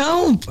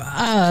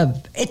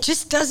 it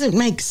just doesn't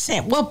make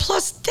sense. Well,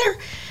 plus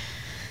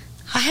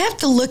I have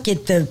to look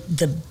at the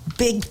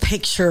big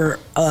picture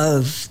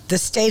of the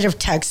state of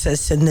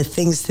Texas and the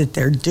things that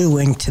they're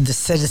doing to the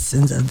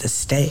citizens of the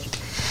state.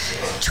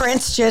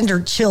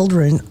 Transgender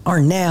children are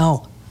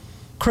now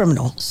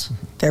criminals.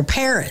 Their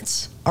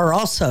parents are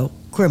also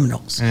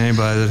criminals.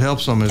 Anybody that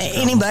helps them is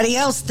anybody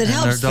else that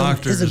helps them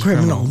is a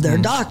criminal. Their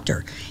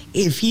doctor.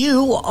 If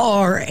you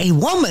are a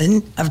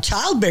woman of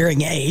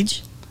childbearing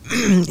age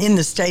in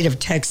the state of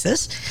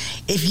Texas,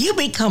 if you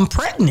become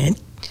pregnant,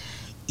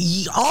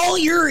 all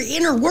your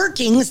inner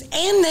workings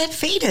and that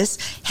fetus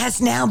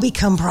has now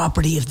become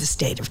property of the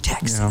state of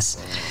Texas.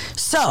 Yeah.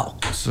 So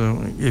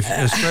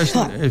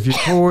especially if you're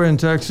poor in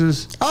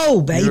Texas,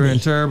 you're in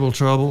terrible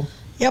trouble.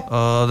 Yep.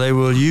 They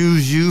will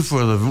use you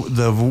for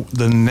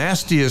the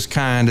nastiest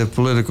kind of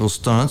political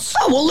stunts.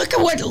 Oh well, look at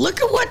what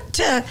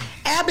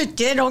Abbott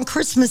did on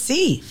Christmas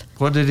Eve.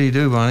 What did he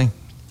do, Bonnie?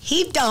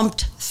 He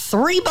dumped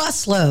 3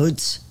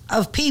 busloads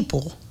of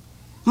people,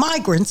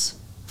 migrants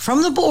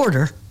from the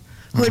border,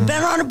 who had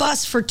been on a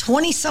bus for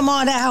 20 some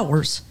odd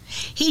hours.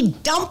 He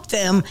dumped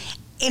them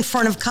in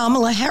front of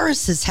Kamala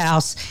Harris's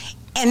house,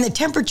 and the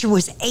temperature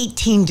was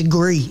 18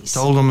 degrees.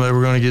 Told them they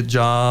were going to get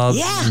jobs.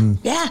 Yeah.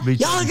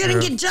 Y'all are going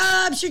to get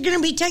jobs. You're going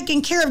to be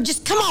taken care of.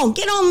 Just come on,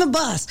 get on the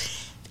bus.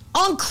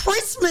 On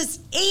Christmas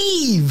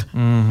Eve,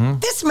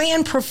 this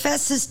man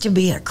professes to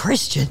be a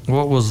Christian.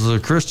 What was the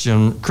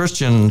Christian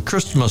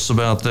Christmas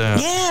about that?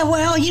 Yeah,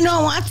 well,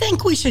 I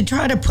think we should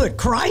try to put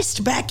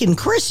Christ back in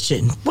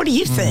Christian. What do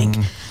you think?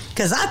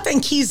 Because I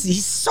think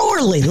he's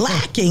sorely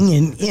lacking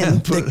in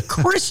the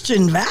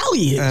Christian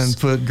values. And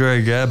put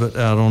Greg Abbott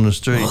out on the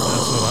street.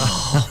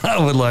 That's what I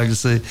would like to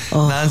see.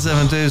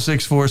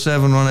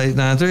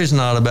 972-647-1893. It's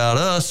not about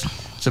us.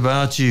 It's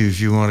about you.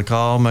 If you want to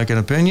call, make an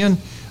opinion.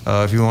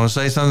 If you want to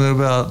say something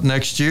about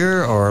next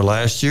year or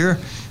last year,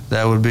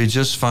 that would be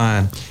just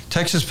fine.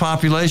 Texas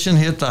population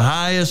hit the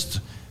highest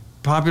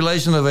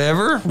population of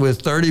ever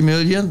with 30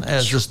 million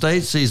as the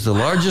state sees the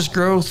largest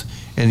growth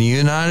in the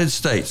United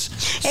States.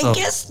 And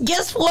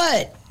guess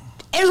what?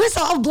 It was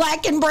all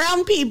black and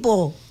brown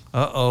people.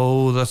 They're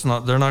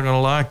not going to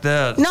like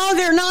that. No,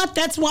 they're not.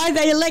 That's why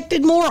they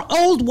elected more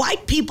old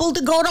white people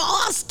to go to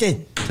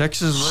Austin.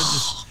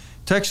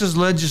 Texas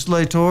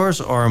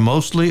legislators are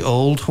mostly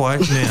old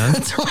white men,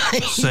 That's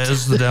right.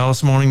 says the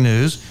Dallas Morning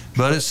News,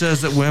 but it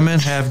says that women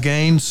have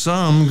gained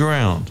some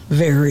ground.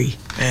 Very.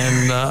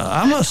 And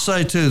I must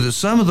say, too, that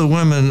some of the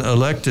women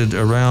elected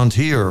around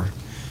here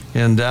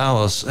in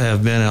Dallas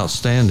have been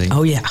outstanding.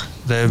 Oh, yeah.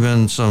 There have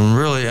been some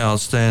really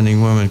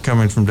outstanding women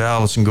coming from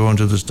Dallas and going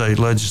to the state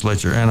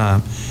legislature, and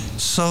I'm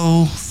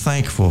so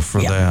thankful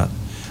for that.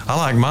 I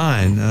like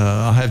mine.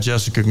 I have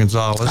Jessica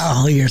Gonzalez.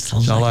 Oh, you're so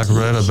lucky. I like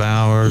Retta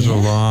Bowers a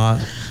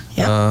lot.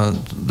 Yep.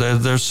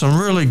 There's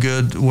some really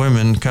good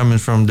women coming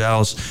from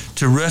Dallas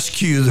to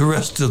rescue the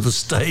rest of the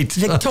state.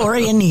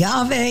 Victoria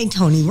Niave,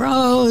 Tony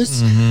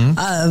Rose.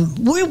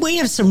 We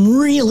have some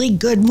really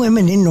good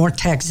women in North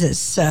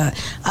Texas. I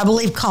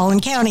believe Collin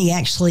County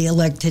actually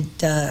elected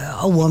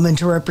a woman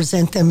to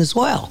represent them as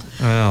well.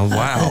 Oh,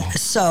 wow.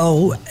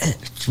 So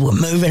we're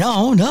moving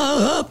on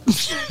up.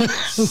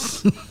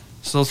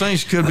 So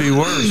things could be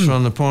worse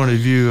from the point of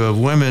view of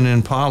women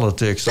in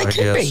politics, I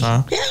guess,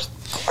 huh? Yeah,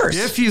 of course.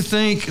 If you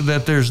think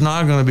that there's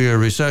not going to be a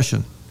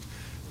recession,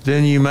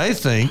 then you may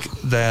think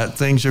that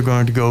things are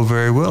going to go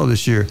very well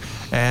this year.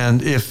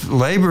 And if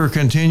labor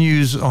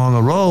continues on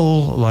the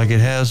roll like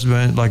it has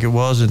been, like it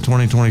was in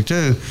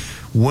 2022,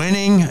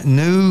 winning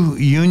new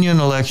union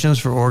elections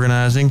for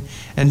organizing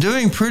and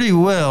doing pretty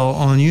well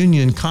on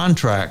union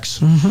contracts.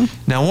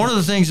 Now, one of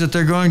the things that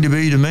they're going to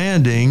be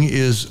demanding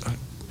is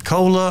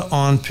COLA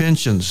on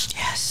pensions.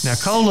 Yes. Now,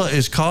 COLA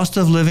is cost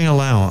of living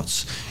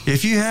allowance.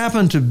 If you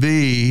happen to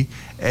be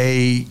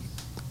a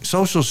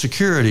Social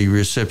Security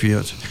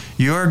recipient,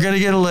 you are going to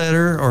get a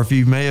letter, or if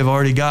you may have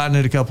already gotten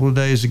it a couple of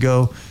days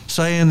ago,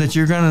 saying that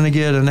you're going to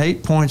get an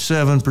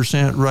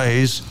 8.7%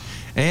 raise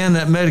and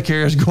that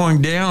Medicare is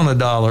going down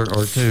 $1 or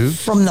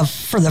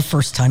 $2 for the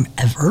first time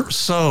ever.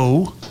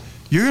 So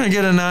you're going to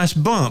get a nice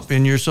bump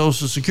in your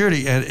Social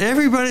Security, and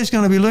everybody's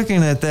going to be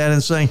looking at that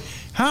and saying,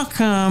 how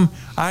come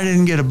I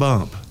didn't get a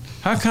bump?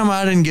 How come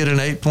I didn't get an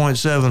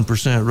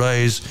 8.7%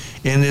 raise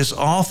in this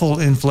awful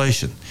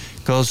inflation?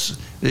 Because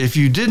if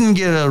you didn't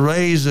get a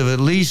raise of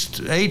at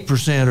least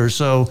 8% or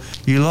so,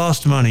 you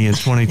lost money in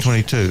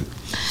 2022.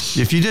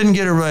 If you didn't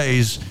get a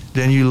raise,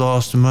 then you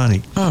lost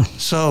money.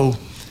 So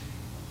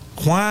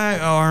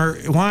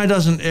why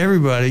doesn't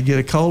everybody get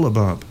a COLA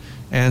bump?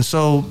 And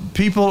so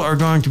people are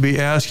going to be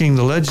asking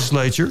the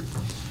legislature,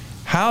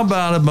 how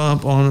about a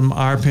bump on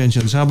our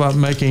pensions? How about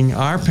making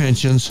our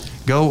pensions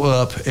go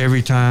up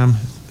every time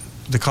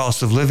the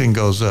cost of living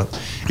goes up?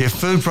 If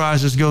food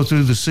prices go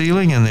through the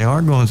ceiling, and they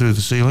are going through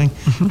the ceiling,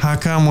 how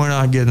come we're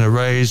not getting a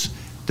raise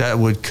that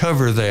would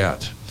cover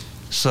that?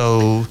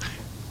 So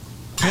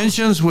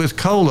pensions with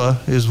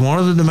COLA is one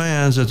of the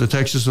demands that the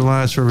Texas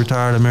Alliance for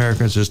Retired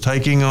Americans is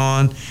taking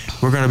on.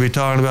 We're going to be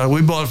talking about it.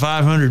 We bought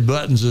 500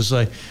 buttons that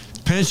say,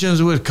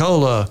 pensions with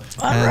COLA.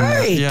 All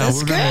right,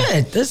 that's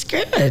good. That's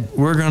good.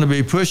 We're going to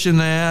be pushing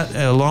that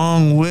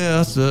along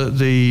with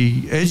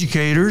the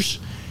educators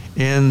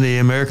in the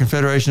American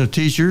Federation of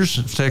Teachers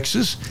of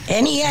Texas.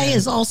 NEA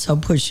is also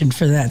pushing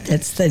for that.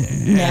 That's the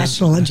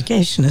National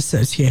Education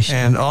Association.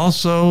 And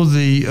also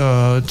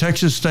the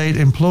Texas State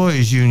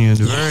Employees Union,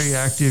 the very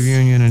active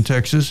union in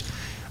Texas,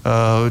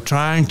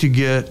 trying to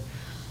get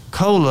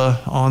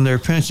COLA on their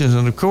pensions.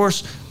 And of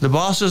course, the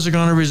bosses are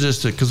going to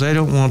resist it because they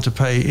don't want to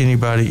pay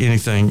anybody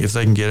anything if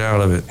they can get out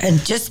of it.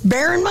 And just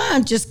bear in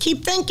mind, just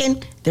keep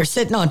thinking, they're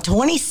sitting on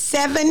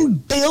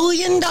 $27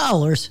 billion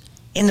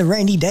in the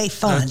rainy day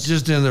fund. That's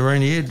just in the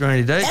rainy day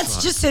fund.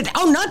 That's just it.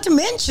 Oh, not to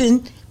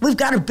mention, we've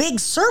got a big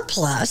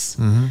surplus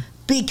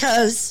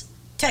because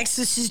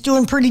Texas is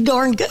doing pretty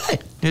darn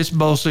good. It's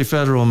mostly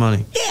federal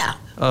money. Yeah.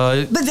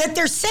 But that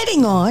they're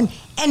sitting on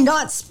and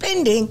not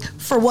spending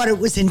for what it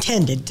was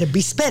intended to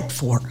be spent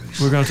for.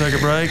 We're going to take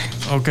a break.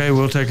 Okay,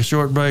 we'll take a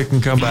short break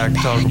and come back and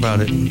talk about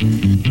it.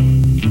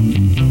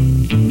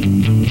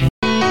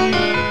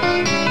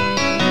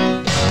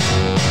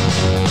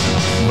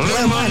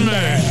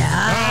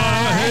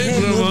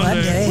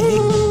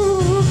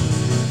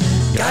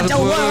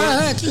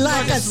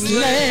 like a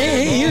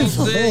slave.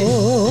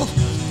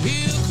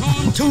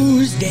 Oh,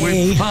 Tuesday.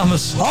 We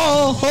promised.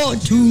 Oh,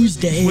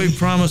 Tuesday. We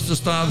promised to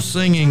stop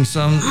singing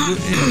some.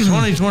 In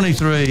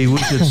 2023, we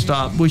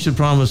should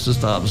promise to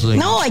stop singing.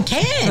 No, I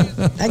can.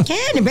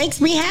 It makes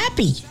me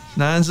happy.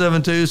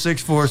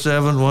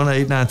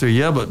 972-647-1893.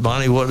 Yeah, but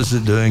Bonnie, what is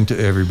it doing to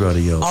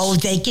everybody else? Oh,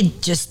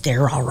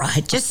 they're all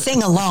right. Just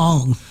sing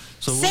along.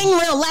 So sing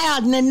real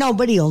loud, and then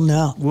nobody will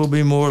know. We'll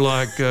be more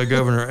like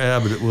Governor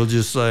Abbott. We'll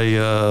just say,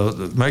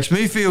 it makes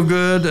me feel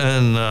good,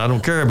 and I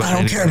don't care about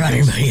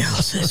anybody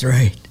else. That's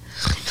right.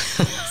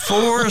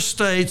 4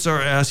 states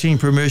are asking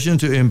permission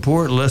to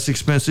import less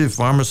expensive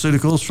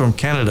pharmaceuticals from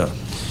Canada,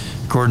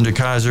 according to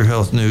Kaiser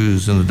Health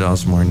News and the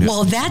Dallas Morning News.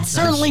 Well, that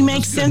certainly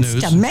makes sense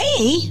to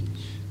me.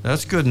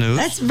 That's good news.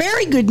 That's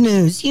very good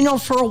news. You know,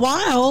 for a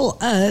while,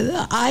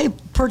 I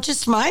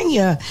purchased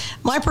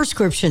my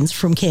prescriptions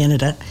from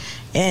Canada,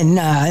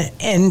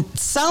 and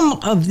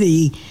some of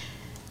the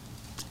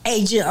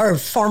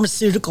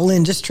pharmaceutical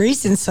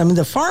industries and some of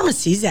the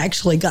pharmacies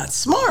actually got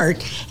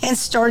smart and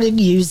started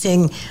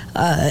using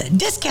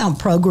discount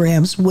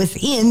programs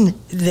within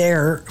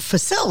their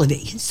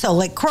facility. So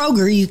like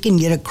Kroger, you can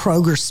get a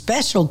Kroger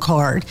special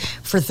card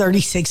for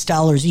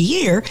 $36 a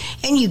year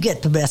and you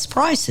get the best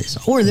prices.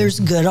 Or there's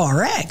Good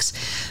RX.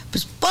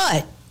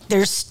 But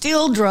there's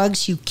still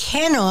drugs you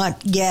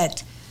cannot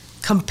get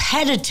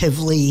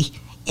competitively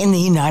in the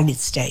United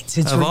States.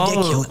 It's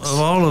ridiculous. Of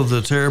all of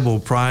the terrible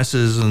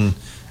prices and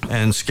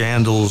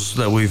scandals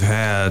that we've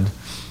had,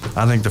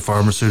 I think the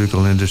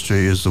pharmaceutical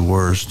industry is the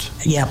worst.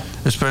 Yep.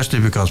 Especially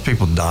because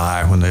people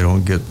die when they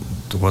don't get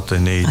what they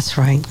need. That's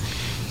right.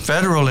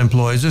 Federal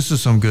employees, this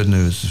is some good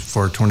news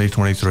for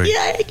 2023.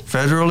 Yay.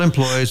 Federal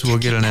employees will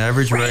get an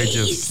average wage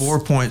of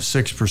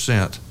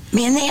 4.6%.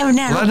 Man, they haven't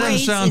had a raise. That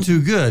doesn't sound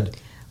too good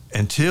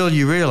until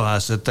you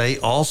realize that they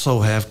also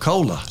have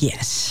COLA.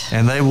 Yes.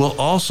 And they will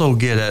also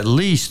get at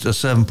least a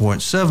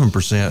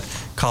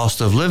 7.7%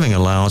 cost of living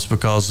allowance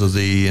because of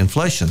the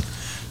inflation.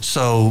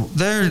 So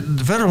the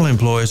federal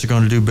employees are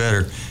going to do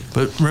better.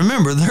 But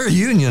remember, they're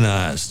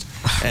unionized.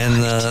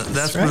 And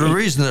that's right. The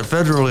reason that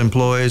federal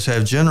employees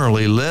have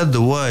generally led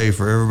the way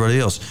for everybody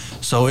else.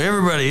 So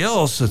everybody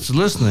else that's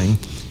listening,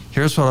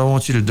 here's what I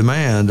want you to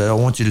demand. I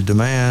want you to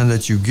demand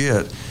that you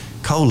get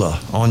COLA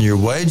on your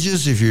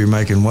wages if you're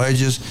making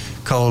wages,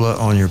 COLA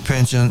on your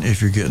pension if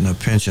you're getting a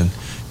pension.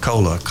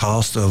 COLA,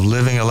 cost of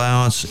living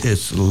allowance.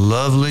 It's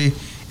lovely.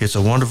 It's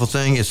a wonderful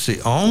thing. It's the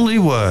only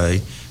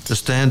way to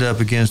stand up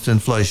against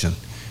inflation,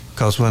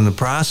 because when the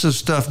price of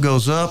stuff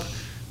goes up,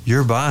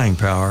 your buying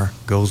power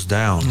goes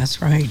down.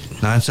 That's right.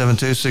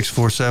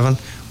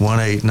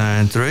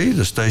 972-647-1893.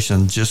 The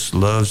station just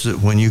loves it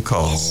when you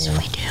call. Yes,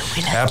 we do.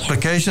 We like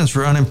Applications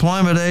for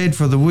unemployment aid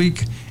for the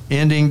week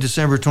ending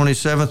December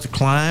 27th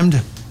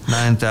climbed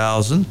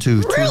 9,000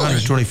 to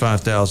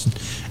 225,000.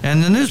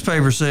 And the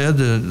newspaper said,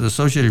 the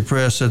Associated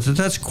Press said that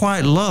that's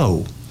quite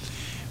low.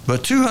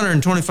 But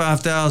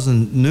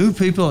 225,000 new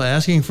people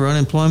asking for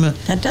unemployment?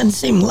 That doesn't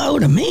seem low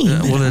to me.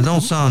 Well, it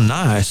don't sound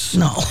nice.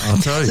 No. I'll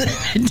tell you.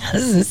 It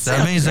doesn't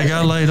sound That means they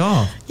got laid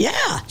off.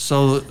 Yeah.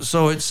 So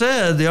it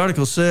said, the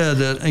article said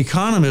that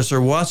economists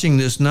are watching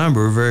this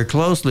number very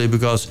closely,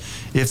 because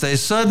if they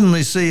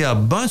suddenly see a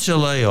bunch of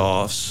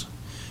layoffs,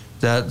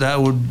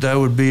 that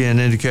would be an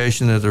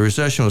indication that the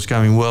recession was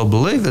coming. Well,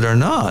 believe it or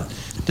not,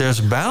 there's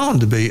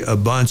bound to be a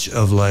bunch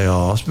of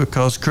layoffs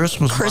because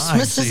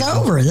Christmas is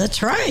over.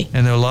 That's right.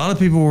 And a lot of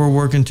people were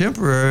working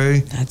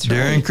temporary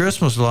during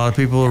Christmas. A lot of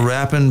people were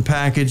wrapping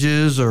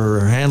packages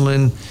or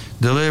handling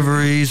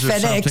deliveries or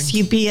FedEx,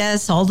 something.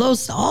 UPS, all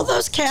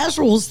those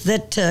casuals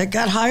that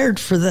got hired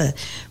for the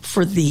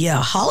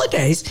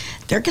holidays,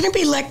 they're going to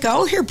be let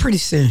go here pretty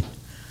soon.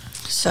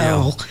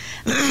 So,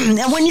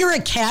 and when you're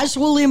a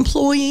casual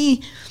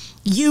employee,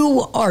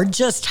 you are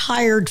just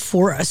hired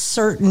for a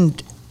certain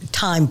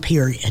time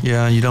period.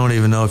 Yeah, and you don't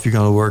even know if you're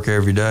going to work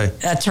every day.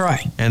 That's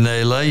right. And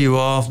they lay you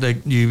off.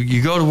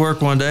 You go to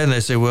work one day and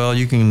they say, well,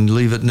 you can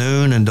leave at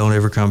noon and don't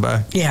ever come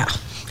back. Yeah.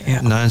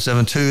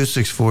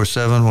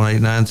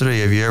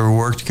 972-647-1893. Have you ever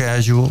worked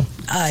casual?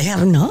 I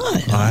have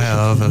not. I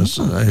have, and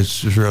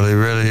it's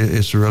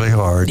really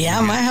hard.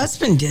 Yeah, my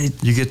husband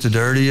did. You get the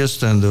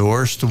dirtiest and the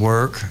worst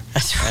work.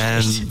 That's right.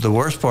 And the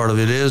worst part of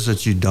it is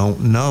that you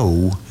don't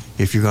know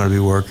if you're going to be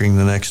working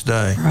the next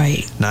day.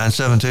 Right.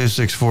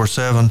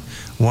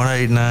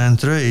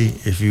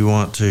 972-647-1893 if you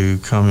want to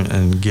come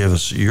and give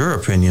us your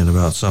opinion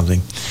about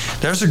something.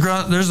 There's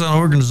an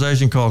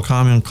organization called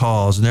Common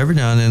Cause, and every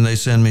now and then they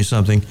send me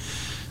something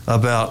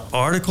about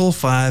Article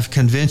 5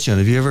 Convention.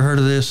 Have you ever heard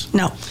of this?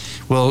 No.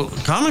 Well,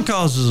 Common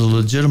Cause is a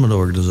legitimate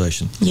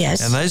organization.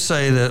 Yes. And they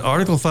say that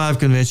Article 5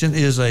 Convention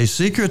is a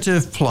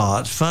secretive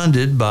plot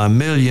funded by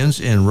millions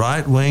in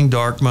right-wing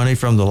dark money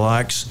from the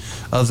likes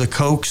of the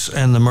Kochs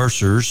and the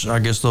Mercers. I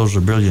guess those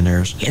are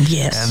billionaires.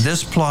 Yes. And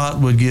this plot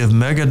would give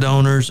mega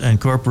donors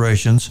and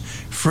corporations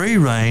free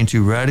rein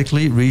to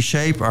radically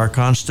reshape our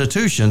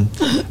Constitution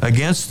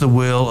against the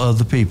will of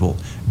the people,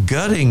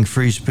 gutting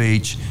free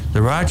speech,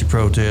 the right to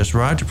protest,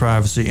 right to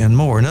privacy, and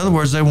more. In other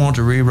words, they want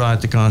to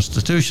rewrite the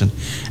Constitution.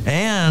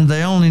 and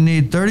they only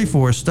need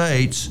 34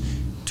 states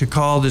to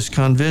call this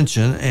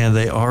convention, and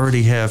they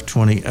already have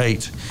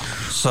 28.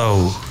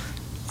 So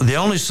the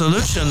only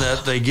solution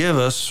that they give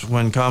us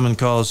when Common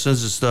Cause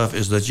sends us stuff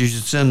is that you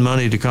should send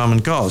money to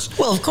Common Cause.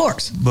 Well, of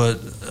course. But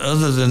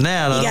other than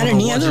that, I don't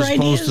know what you're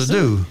supposed to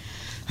do.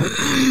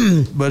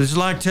 But it's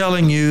like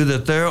telling you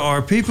that there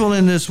are people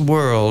in this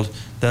world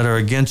that are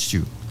against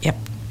you. Yep.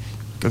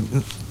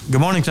 Good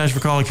morning. Thanks for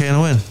calling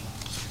KNON.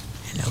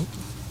 Hello.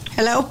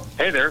 Hello.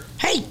 Hey there.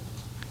 Hey.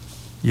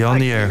 You on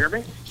the air? Can you hear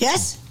me?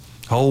 Yes.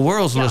 Whole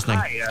world's listening.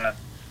 Hi.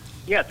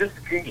 This is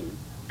Gene,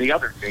 the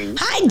other Gene.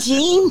 Hi,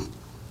 Gene.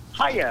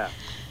 Hi.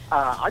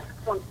 I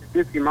just wanted to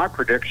give you my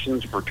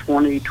predictions for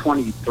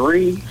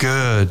 2023.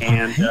 Good.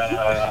 And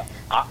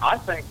I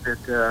think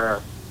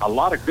that a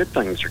lot of good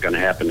things are going to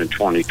happen in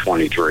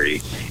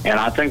 2023. And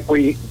I think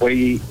we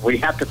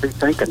have to be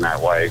thinking that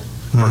way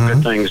for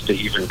good things to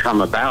even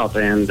come about.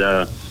 And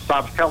so I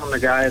was telling the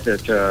guy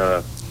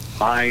that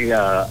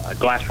my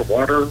glass of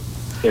water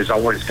is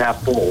always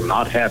half full,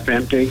 not half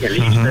empty. And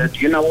he said,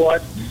 you know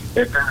what?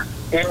 If there's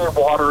any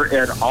water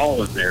at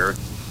all in there,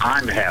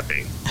 I'm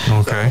happy.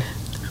 Okay.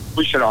 So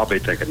we should all be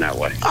thinking that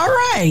way. All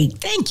right.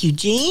 Thank you,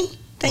 Gene.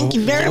 Thank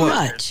you very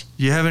much.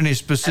 You have any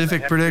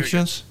specific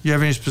predictions? You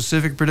have any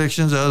specific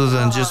predictions other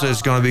than just that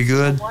it's going to be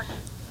good?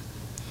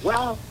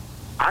 Well,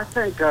 I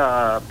think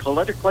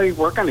politically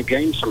we're going to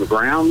gain some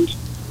ground.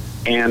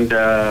 And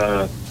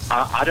I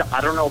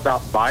don't know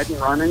about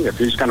Biden running, if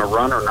he's going to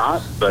run or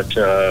not. But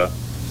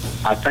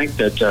I think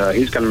that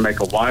he's going to make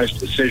a wise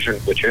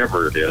decision,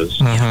 whichever it is.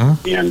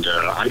 And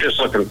I'm just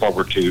looking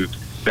forward to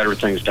better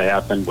things to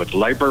happen with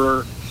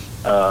labor,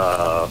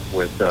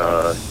 with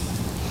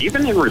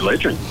even in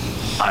religion.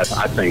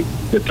 I think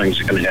good things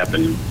are going to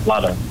happen. A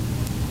lot of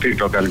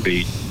people are going to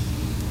be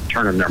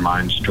turning their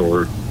minds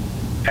toward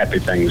happy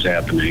things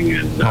happening.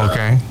 And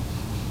okay.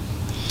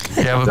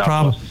 Yeah, but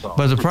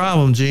the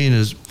problem, Gene,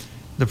 is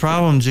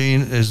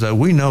that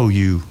we know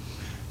you.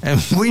 And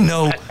we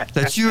know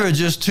that you are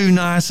just too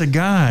nice a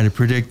guy to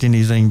predict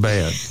anything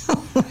bad.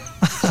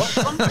 Well,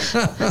 somebody's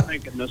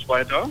thinking this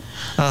way, though.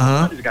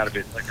 Somebody's got to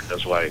be thinking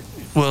this way.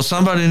 Well,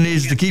 somebody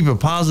needs to keep a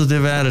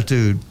positive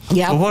attitude.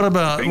 Yeah. Well, what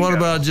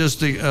about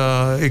just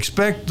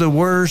expect the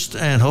worst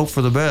and hope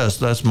for the best?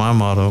 That's my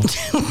motto.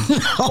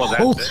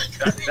 Well,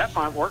 that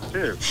might work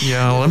too.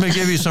 Yeah. Let me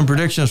give you some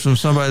predictions from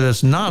somebody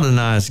that's not a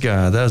nice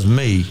guy. That's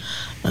me.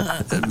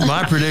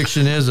 My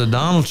prediction is that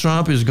Donald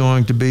Trump is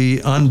going to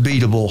be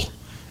unbeatable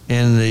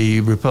in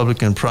the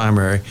Republican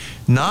primary,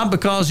 not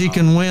because he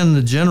can win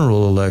the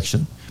general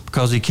election,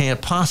 because he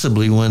can't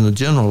possibly win the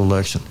general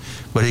election,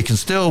 but he can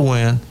still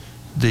win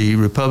the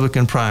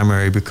Republican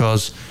primary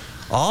because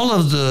all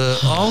of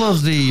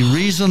the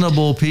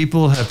reasonable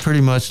people have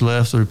pretty much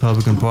left the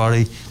Republican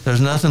Party.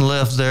 There's nothing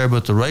left there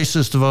but the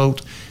racist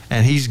vote,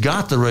 and he's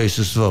got the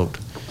racist vote.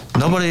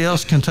 Nobody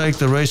else can take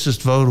the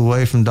racist vote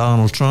away from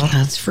Donald Trump.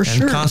 That's for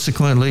sure. And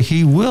consequently,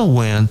 he will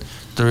win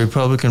the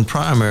Republican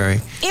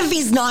primary. If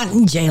he's not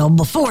in jail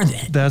before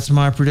then. That's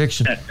my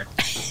prediction.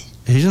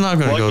 He's not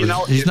going to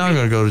go. He's not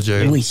going to go to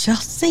jail. We shall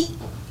see.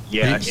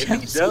 Yeah, if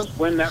he does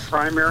win that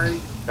primary,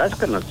 that's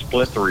going to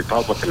split the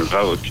Republican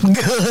vote.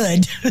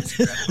 Good.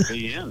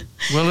 Be in.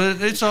 Well,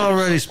 it's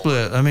already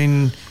split. I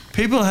mean,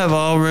 people have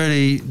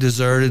already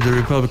deserted the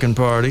Republican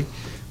Party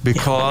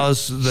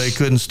because they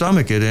couldn't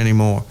stomach it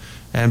anymore,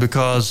 and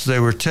because they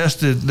were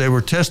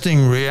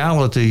testing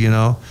reality, you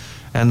know,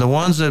 and the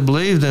ones that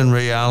believed in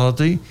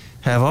reality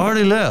have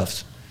already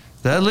left.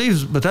 That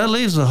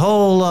leaves a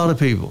whole lot of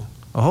people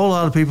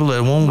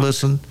that won't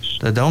listen,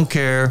 that don't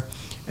care,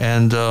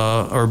 and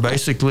are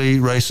basically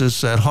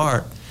racists at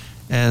heart.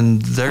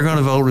 And they're going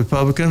to vote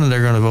Republican, and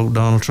they're going to vote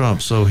Donald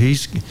Trump. So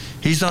he's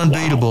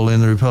unbeatable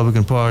in the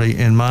Republican Party,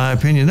 in my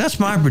opinion. That's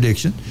my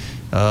prediction.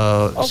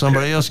 Okay.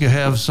 Somebody else can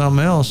have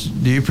something else.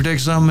 Do you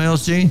predict something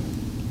else, Gene?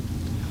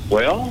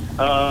 Well,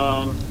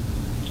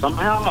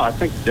 somehow I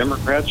think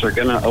Democrats are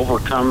going to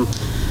overcome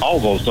all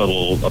those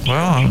little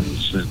objections.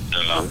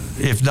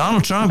 If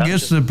Donald Trump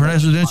gets the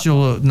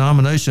presidential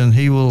nomination,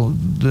 he will.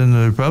 Then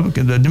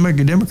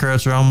the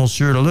Democrats are almost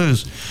sure to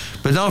lose.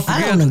 But don't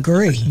forget. I don't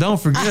agree. Don't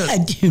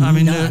forget. I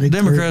mean, the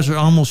Democrats are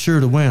almost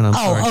sure to win. I'm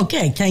sorry. Oh,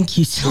 okay. Thank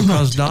you so much.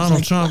 Because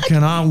Donald Trump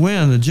cannot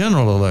win the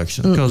general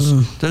election because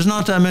there's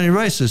not that many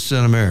racists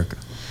in America.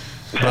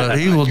 But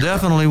he will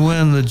definitely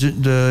win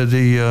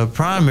the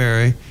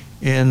primary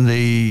in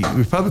the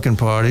Republican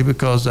Party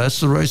because that's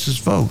the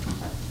racist vote.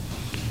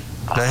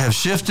 They have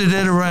shifted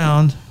it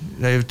around.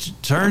 They've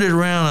turned it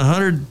around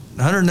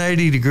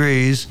 180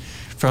 degrees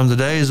from the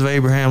days of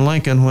Abraham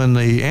Lincoln when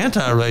the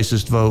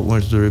anti-racist vote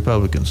went to the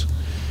Republicans.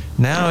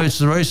 Now it's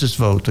the racist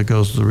vote that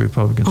goes to the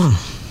Republicans.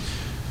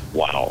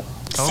 Wow.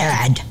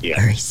 Sad. Yeah.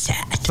 Very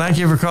sad. Thank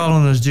you for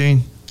calling us,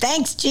 Gene.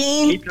 Thanks,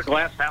 Gene. Keep your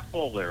glass half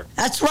full there.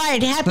 That's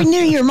right. Happy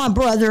New Year, my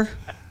brother.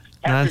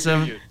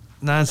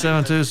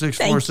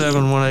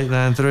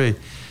 972-647-1893.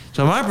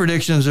 So my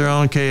predictions are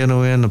on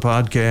KNON, the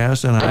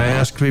podcast, and I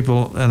ask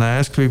people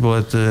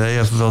at the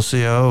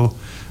AFL-CIO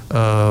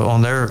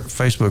on their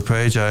Facebook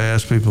page, I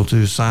asked people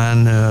to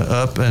sign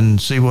up and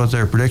see what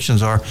their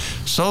predictions are.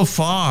 So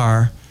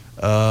far,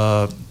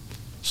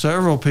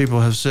 several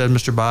people have said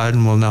Mr.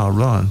 Biden will not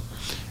run,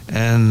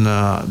 and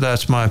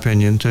that's my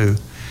opinion too.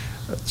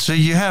 So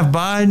you have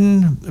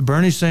Biden,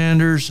 Bernie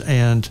Sanders,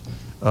 and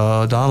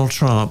Donald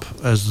Trump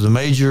as the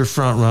major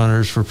front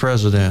runners for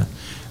president.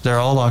 They're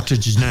all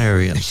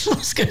octogenarians. I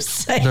was going to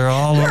say, they're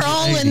all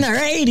in their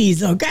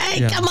 80s,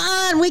 okay? Yeah. Come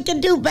on, we can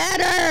do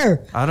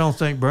better. I don't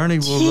think Bernie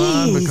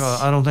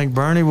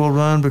will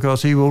run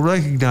because he will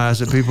recognize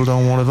that people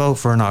don't want to vote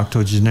for an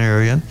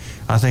octogenarian.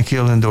 I think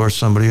he'll endorse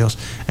somebody else.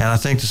 And I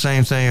think the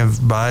same thing of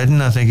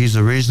Biden. I think he's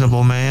a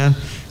reasonable man.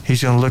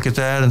 He's going to look at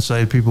that and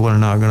say people are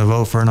not going to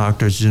vote for an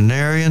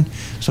octogenarian.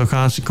 So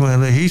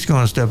consequently, he's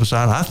going to step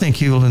aside. I think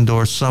he will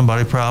endorse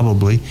somebody,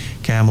 probably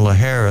Kamala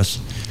Harris,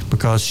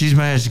 because she's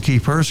managed to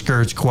keep her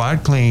skirts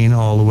quite clean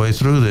all the way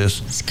through this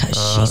she's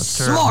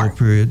terrible smart.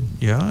 period.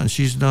 Yeah, and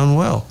she's done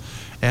well.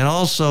 And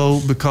also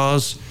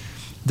because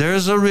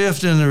there's a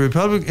rift in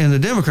the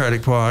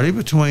Democratic Party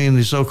between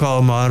the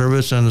so-called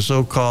moderates and the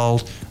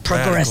so-called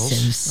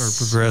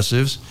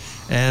progressives.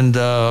 And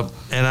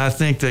I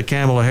think that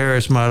Kamala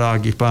Harris might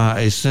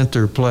occupy a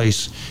center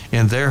place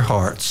in their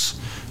hearts.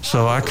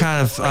 So I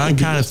kind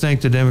of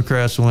think the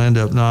Democrats will end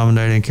up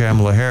nominating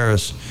Kamala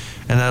Harris,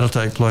 and that'll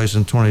take place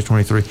in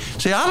 2023.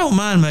 See, I don't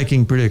mind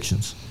making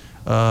predictions.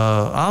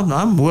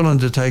 I'm willing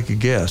to take a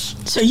guess.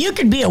 So you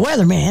could be a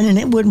weatherman and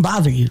it wouldn't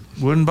bother you.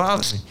 Wouldn't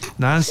bother me.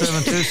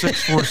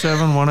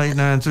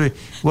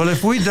 972-647-1893. Well,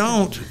 if we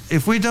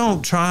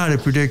don't try to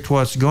predict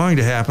what's going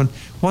to happen,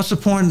 what's the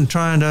point in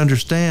trying to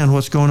understand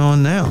what's going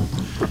on now?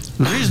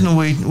 The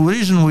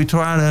reason we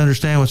try to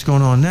understand what's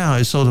going on now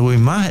is so that we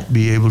might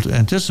be able to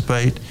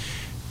anticipate,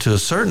 to a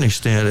certain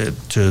extent,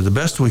 to the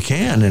best we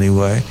can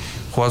anyway,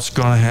 what's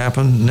going to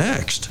happen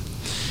next.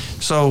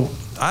 So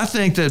I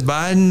think that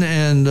Biden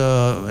and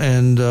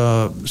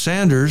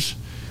Sanders,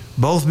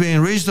 both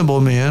being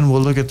reasonable men, will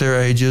look at their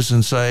ages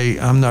and say,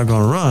 I'm not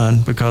going to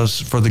run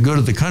because for the good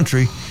of the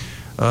country,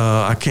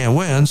 I can't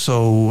win,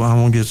 so I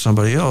won't get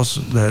somebody else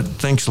that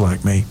thinks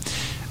like me.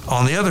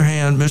 On the other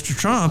hand, Mr.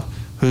 Trump,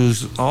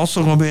 who's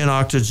also going to be an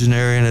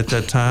octogenarian at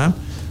that time,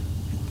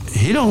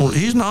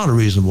 he's not a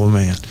reasonable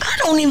man. I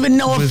don't even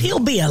know if he'll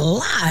be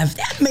alive.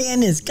 That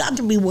man has got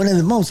to be one of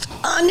the most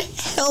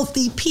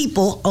unhealthy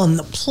people on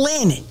the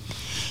planet.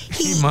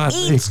 He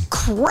eats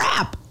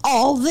crap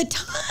all the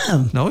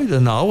time. No, he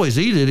doesn't always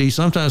eat it. He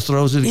sometimes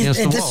throws it against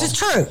the wall.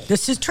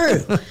 This is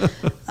true.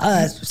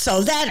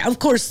 So that, of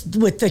course,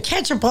 with the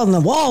ketchup on the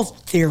wall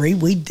theory,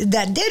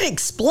 that did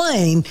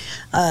explain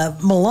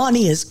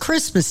Melania's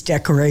Christmas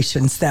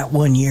decorations that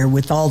one year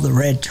with all the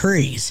red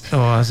trees. Oh,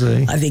 I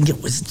see. I think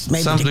it was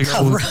maybe something to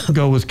cover up.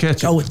 Go with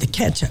ketchup. Go with the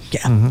ketchup,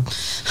 yeah. Mm-hmm.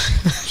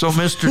 So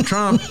Mr.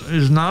 Trump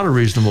is not a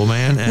reasonable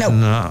man,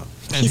 and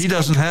and he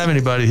doesn't have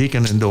anybody he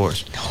can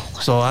endorse.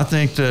 So I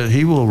think that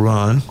he will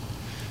run.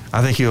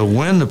 I think he'll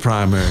win the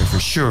primary for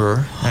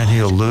sure, and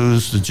he'll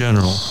lose the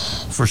general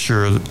for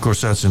sure. Of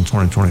course, that's in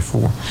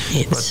 2024.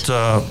 Yes.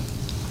 But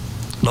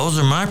those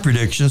are my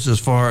predictions as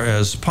far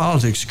as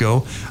politics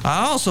go.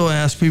 I also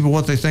asked people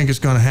what they think is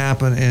going to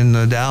happen in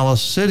the Dallas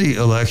city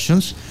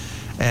elections,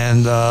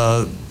 and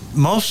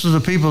most of the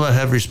people that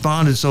have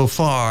responded so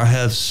far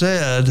have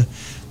said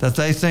that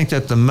they think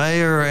that the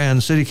mayor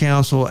and city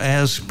council,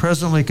 as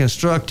presently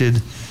constructed,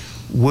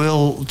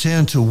 will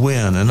tend to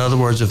win. In other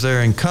words, if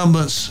they're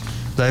incumbents,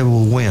 they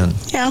will win.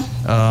 Yeah.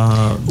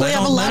 They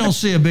don't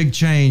see a big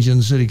change in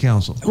the city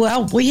council.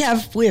 Well, we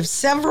have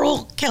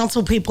several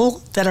council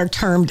people that are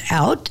termed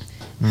out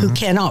who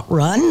cannot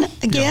run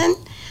again.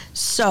 Yeah.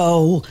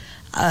 So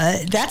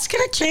that's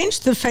going to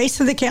change the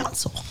face of the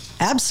council.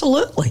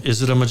 Absolutely.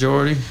 Is it a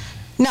majority?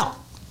 No.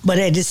 But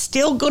it is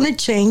still going to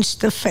change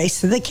the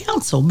face of the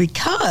council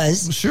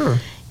because you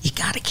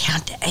got to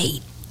count to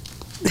 8.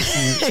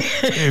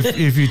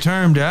 if you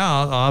termed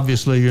out,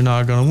 obviously you're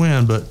not going to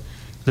win. But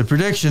the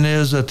prediction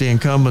is that the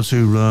incumbents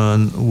who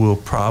run will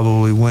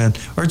probably win.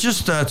 Or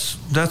just that's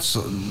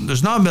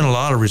there's not been a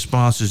lot of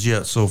responses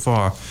yet so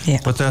far. Yeah.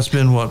 But that's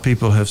been what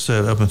people have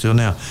said up until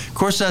now. Of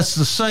course, that's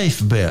the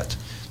safe bet.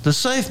 The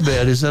safe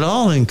bet is that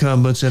all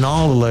incumbents in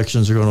all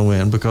elections are going to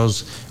win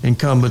because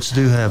incumbents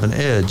do have an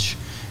edge.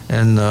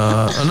 And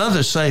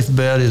another safe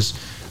bet is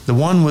the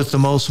one with the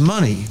most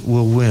money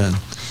will win.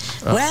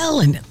 Well,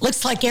 and it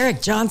looks like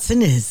Eric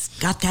Johnson has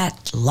got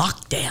that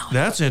locked down.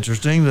 That's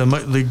interesting.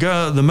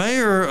 The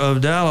mayor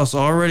of Dallas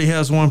already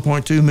has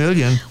 $1.2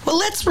 million. Well,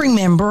 let's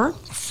remember,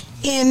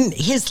 in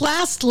his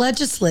last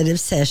legislative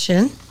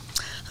session,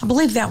 I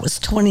believe that was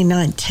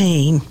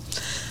 2019,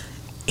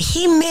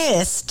 he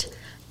missed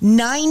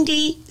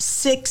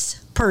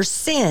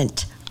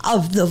 96%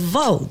 of the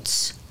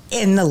votes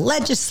in the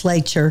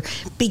legislature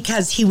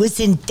because he was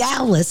in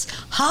Dallas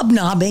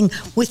hobnobbing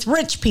with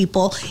rich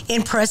people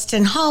in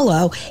Preston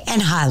Hollow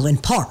and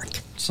Highland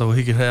Park. So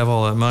he could have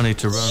all that money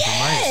to run for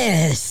mayor.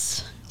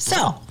 Yes.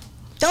 So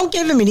don't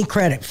give him any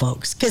credit,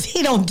 folks, because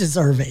he don't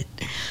deserve it.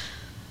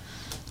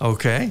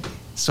 Okay.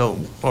 So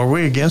are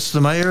we against the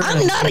mayor?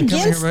 I'm not in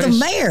coming against the race?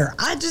 mayor.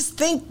 I just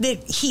think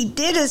that he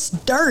did us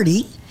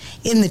dirty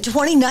in the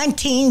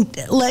 2019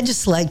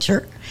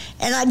 legislature,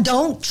 and I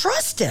don't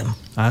trust him.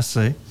 I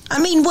see. I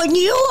mean, when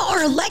you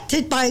are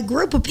elected by a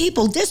group of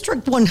people,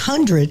 District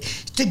 100,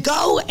 to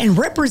go and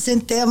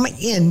represent them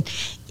in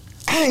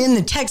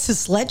the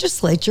Texas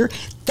legislature,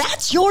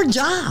 that's your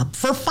job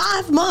for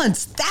 5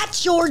 months.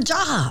 That's your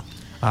job.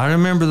 I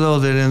remember, though,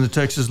 that in the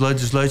Texas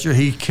legislature,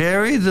 he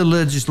carried the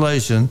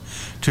legislation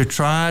to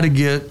try to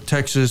get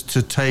Texas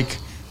to take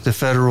the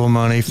federal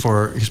money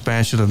for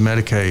expansion of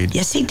Medicaid.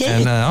 Yes, he did.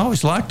 And I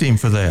always liked him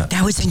for that.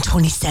 That was in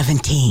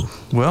 2017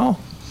 Well,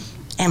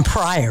 and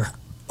prior.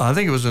 I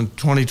think it was in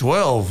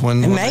 2012 when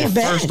may have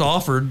they been.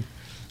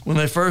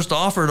 first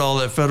offered all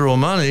that federal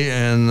money,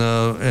 and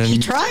He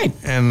tried.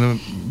 and the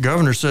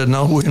governor said,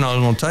 no, we're not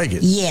going to take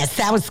it. Yes,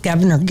 that was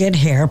Governor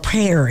Goodhair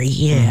Perry,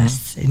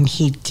 yes. And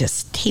he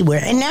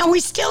went. And now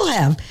we still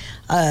have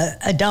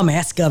a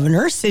dumbass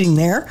governor sitting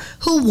there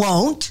who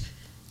won't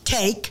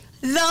take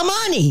the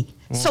money.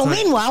 So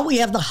meanwhile, we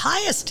have the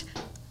highest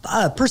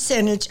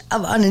percentage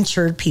of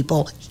uninsured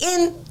people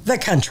in the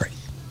country.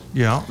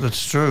 Yeah,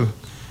 that's true.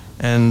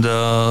 And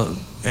a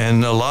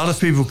lot of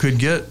people could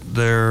get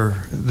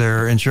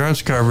their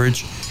insurance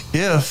coverage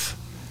if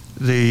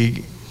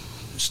the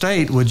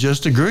state would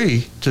just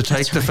agree to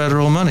take the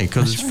federal money,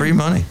 because it's free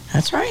money.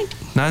 That's right.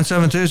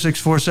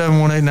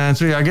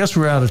 972-647-1893. I guess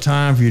we're out of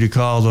time for you to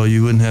call, though.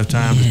 You wouldn't have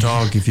time to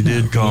talk if you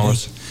did call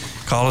us.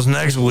 Call us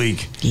next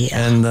week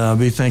and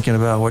be thinking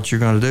about what you're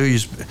going to do.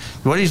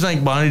 What do you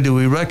think, Bonnie? Do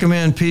we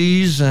recommend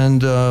peas and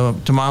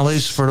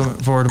tamales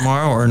for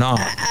tomorrow or not?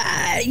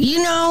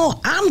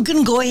 I'm going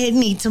to go ahead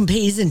and eat some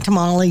peas and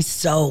tamales.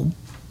 So,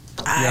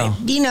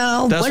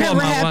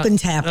 whatever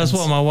happens, happens. That's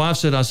what my wife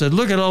said. I said,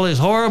 look at all these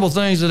horrible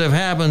things that have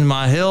happened.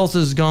 My health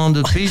has gone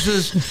to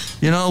pieces.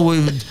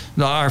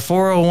 Our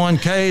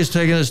 401k is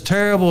taking this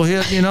terrible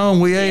hit,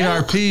 and we ate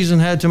our peas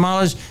and had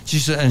tamales. She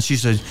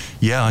said,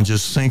 yeah, and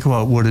just think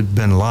what would have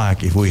been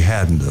like if we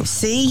hadn't have.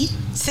 See,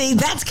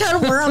 that's kind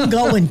of where I'm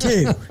going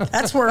to.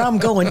 That's where I'm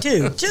going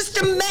to. Just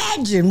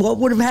imagine what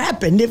would have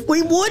happened if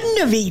we wouldn't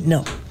have eaten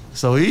them.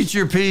 So eat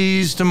your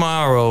peas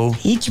tomorrow.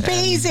 Eat your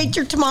peas, eat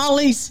your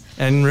tamales.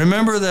 And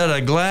remember that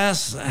a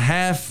glass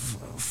half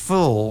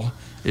full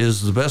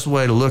is the best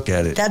way to look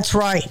at it. That's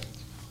right.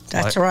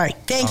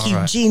 Thank you,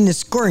 right. Gene the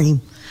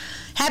Scream.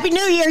 Happy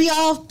New Year,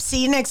 y'all.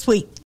 See you next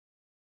week.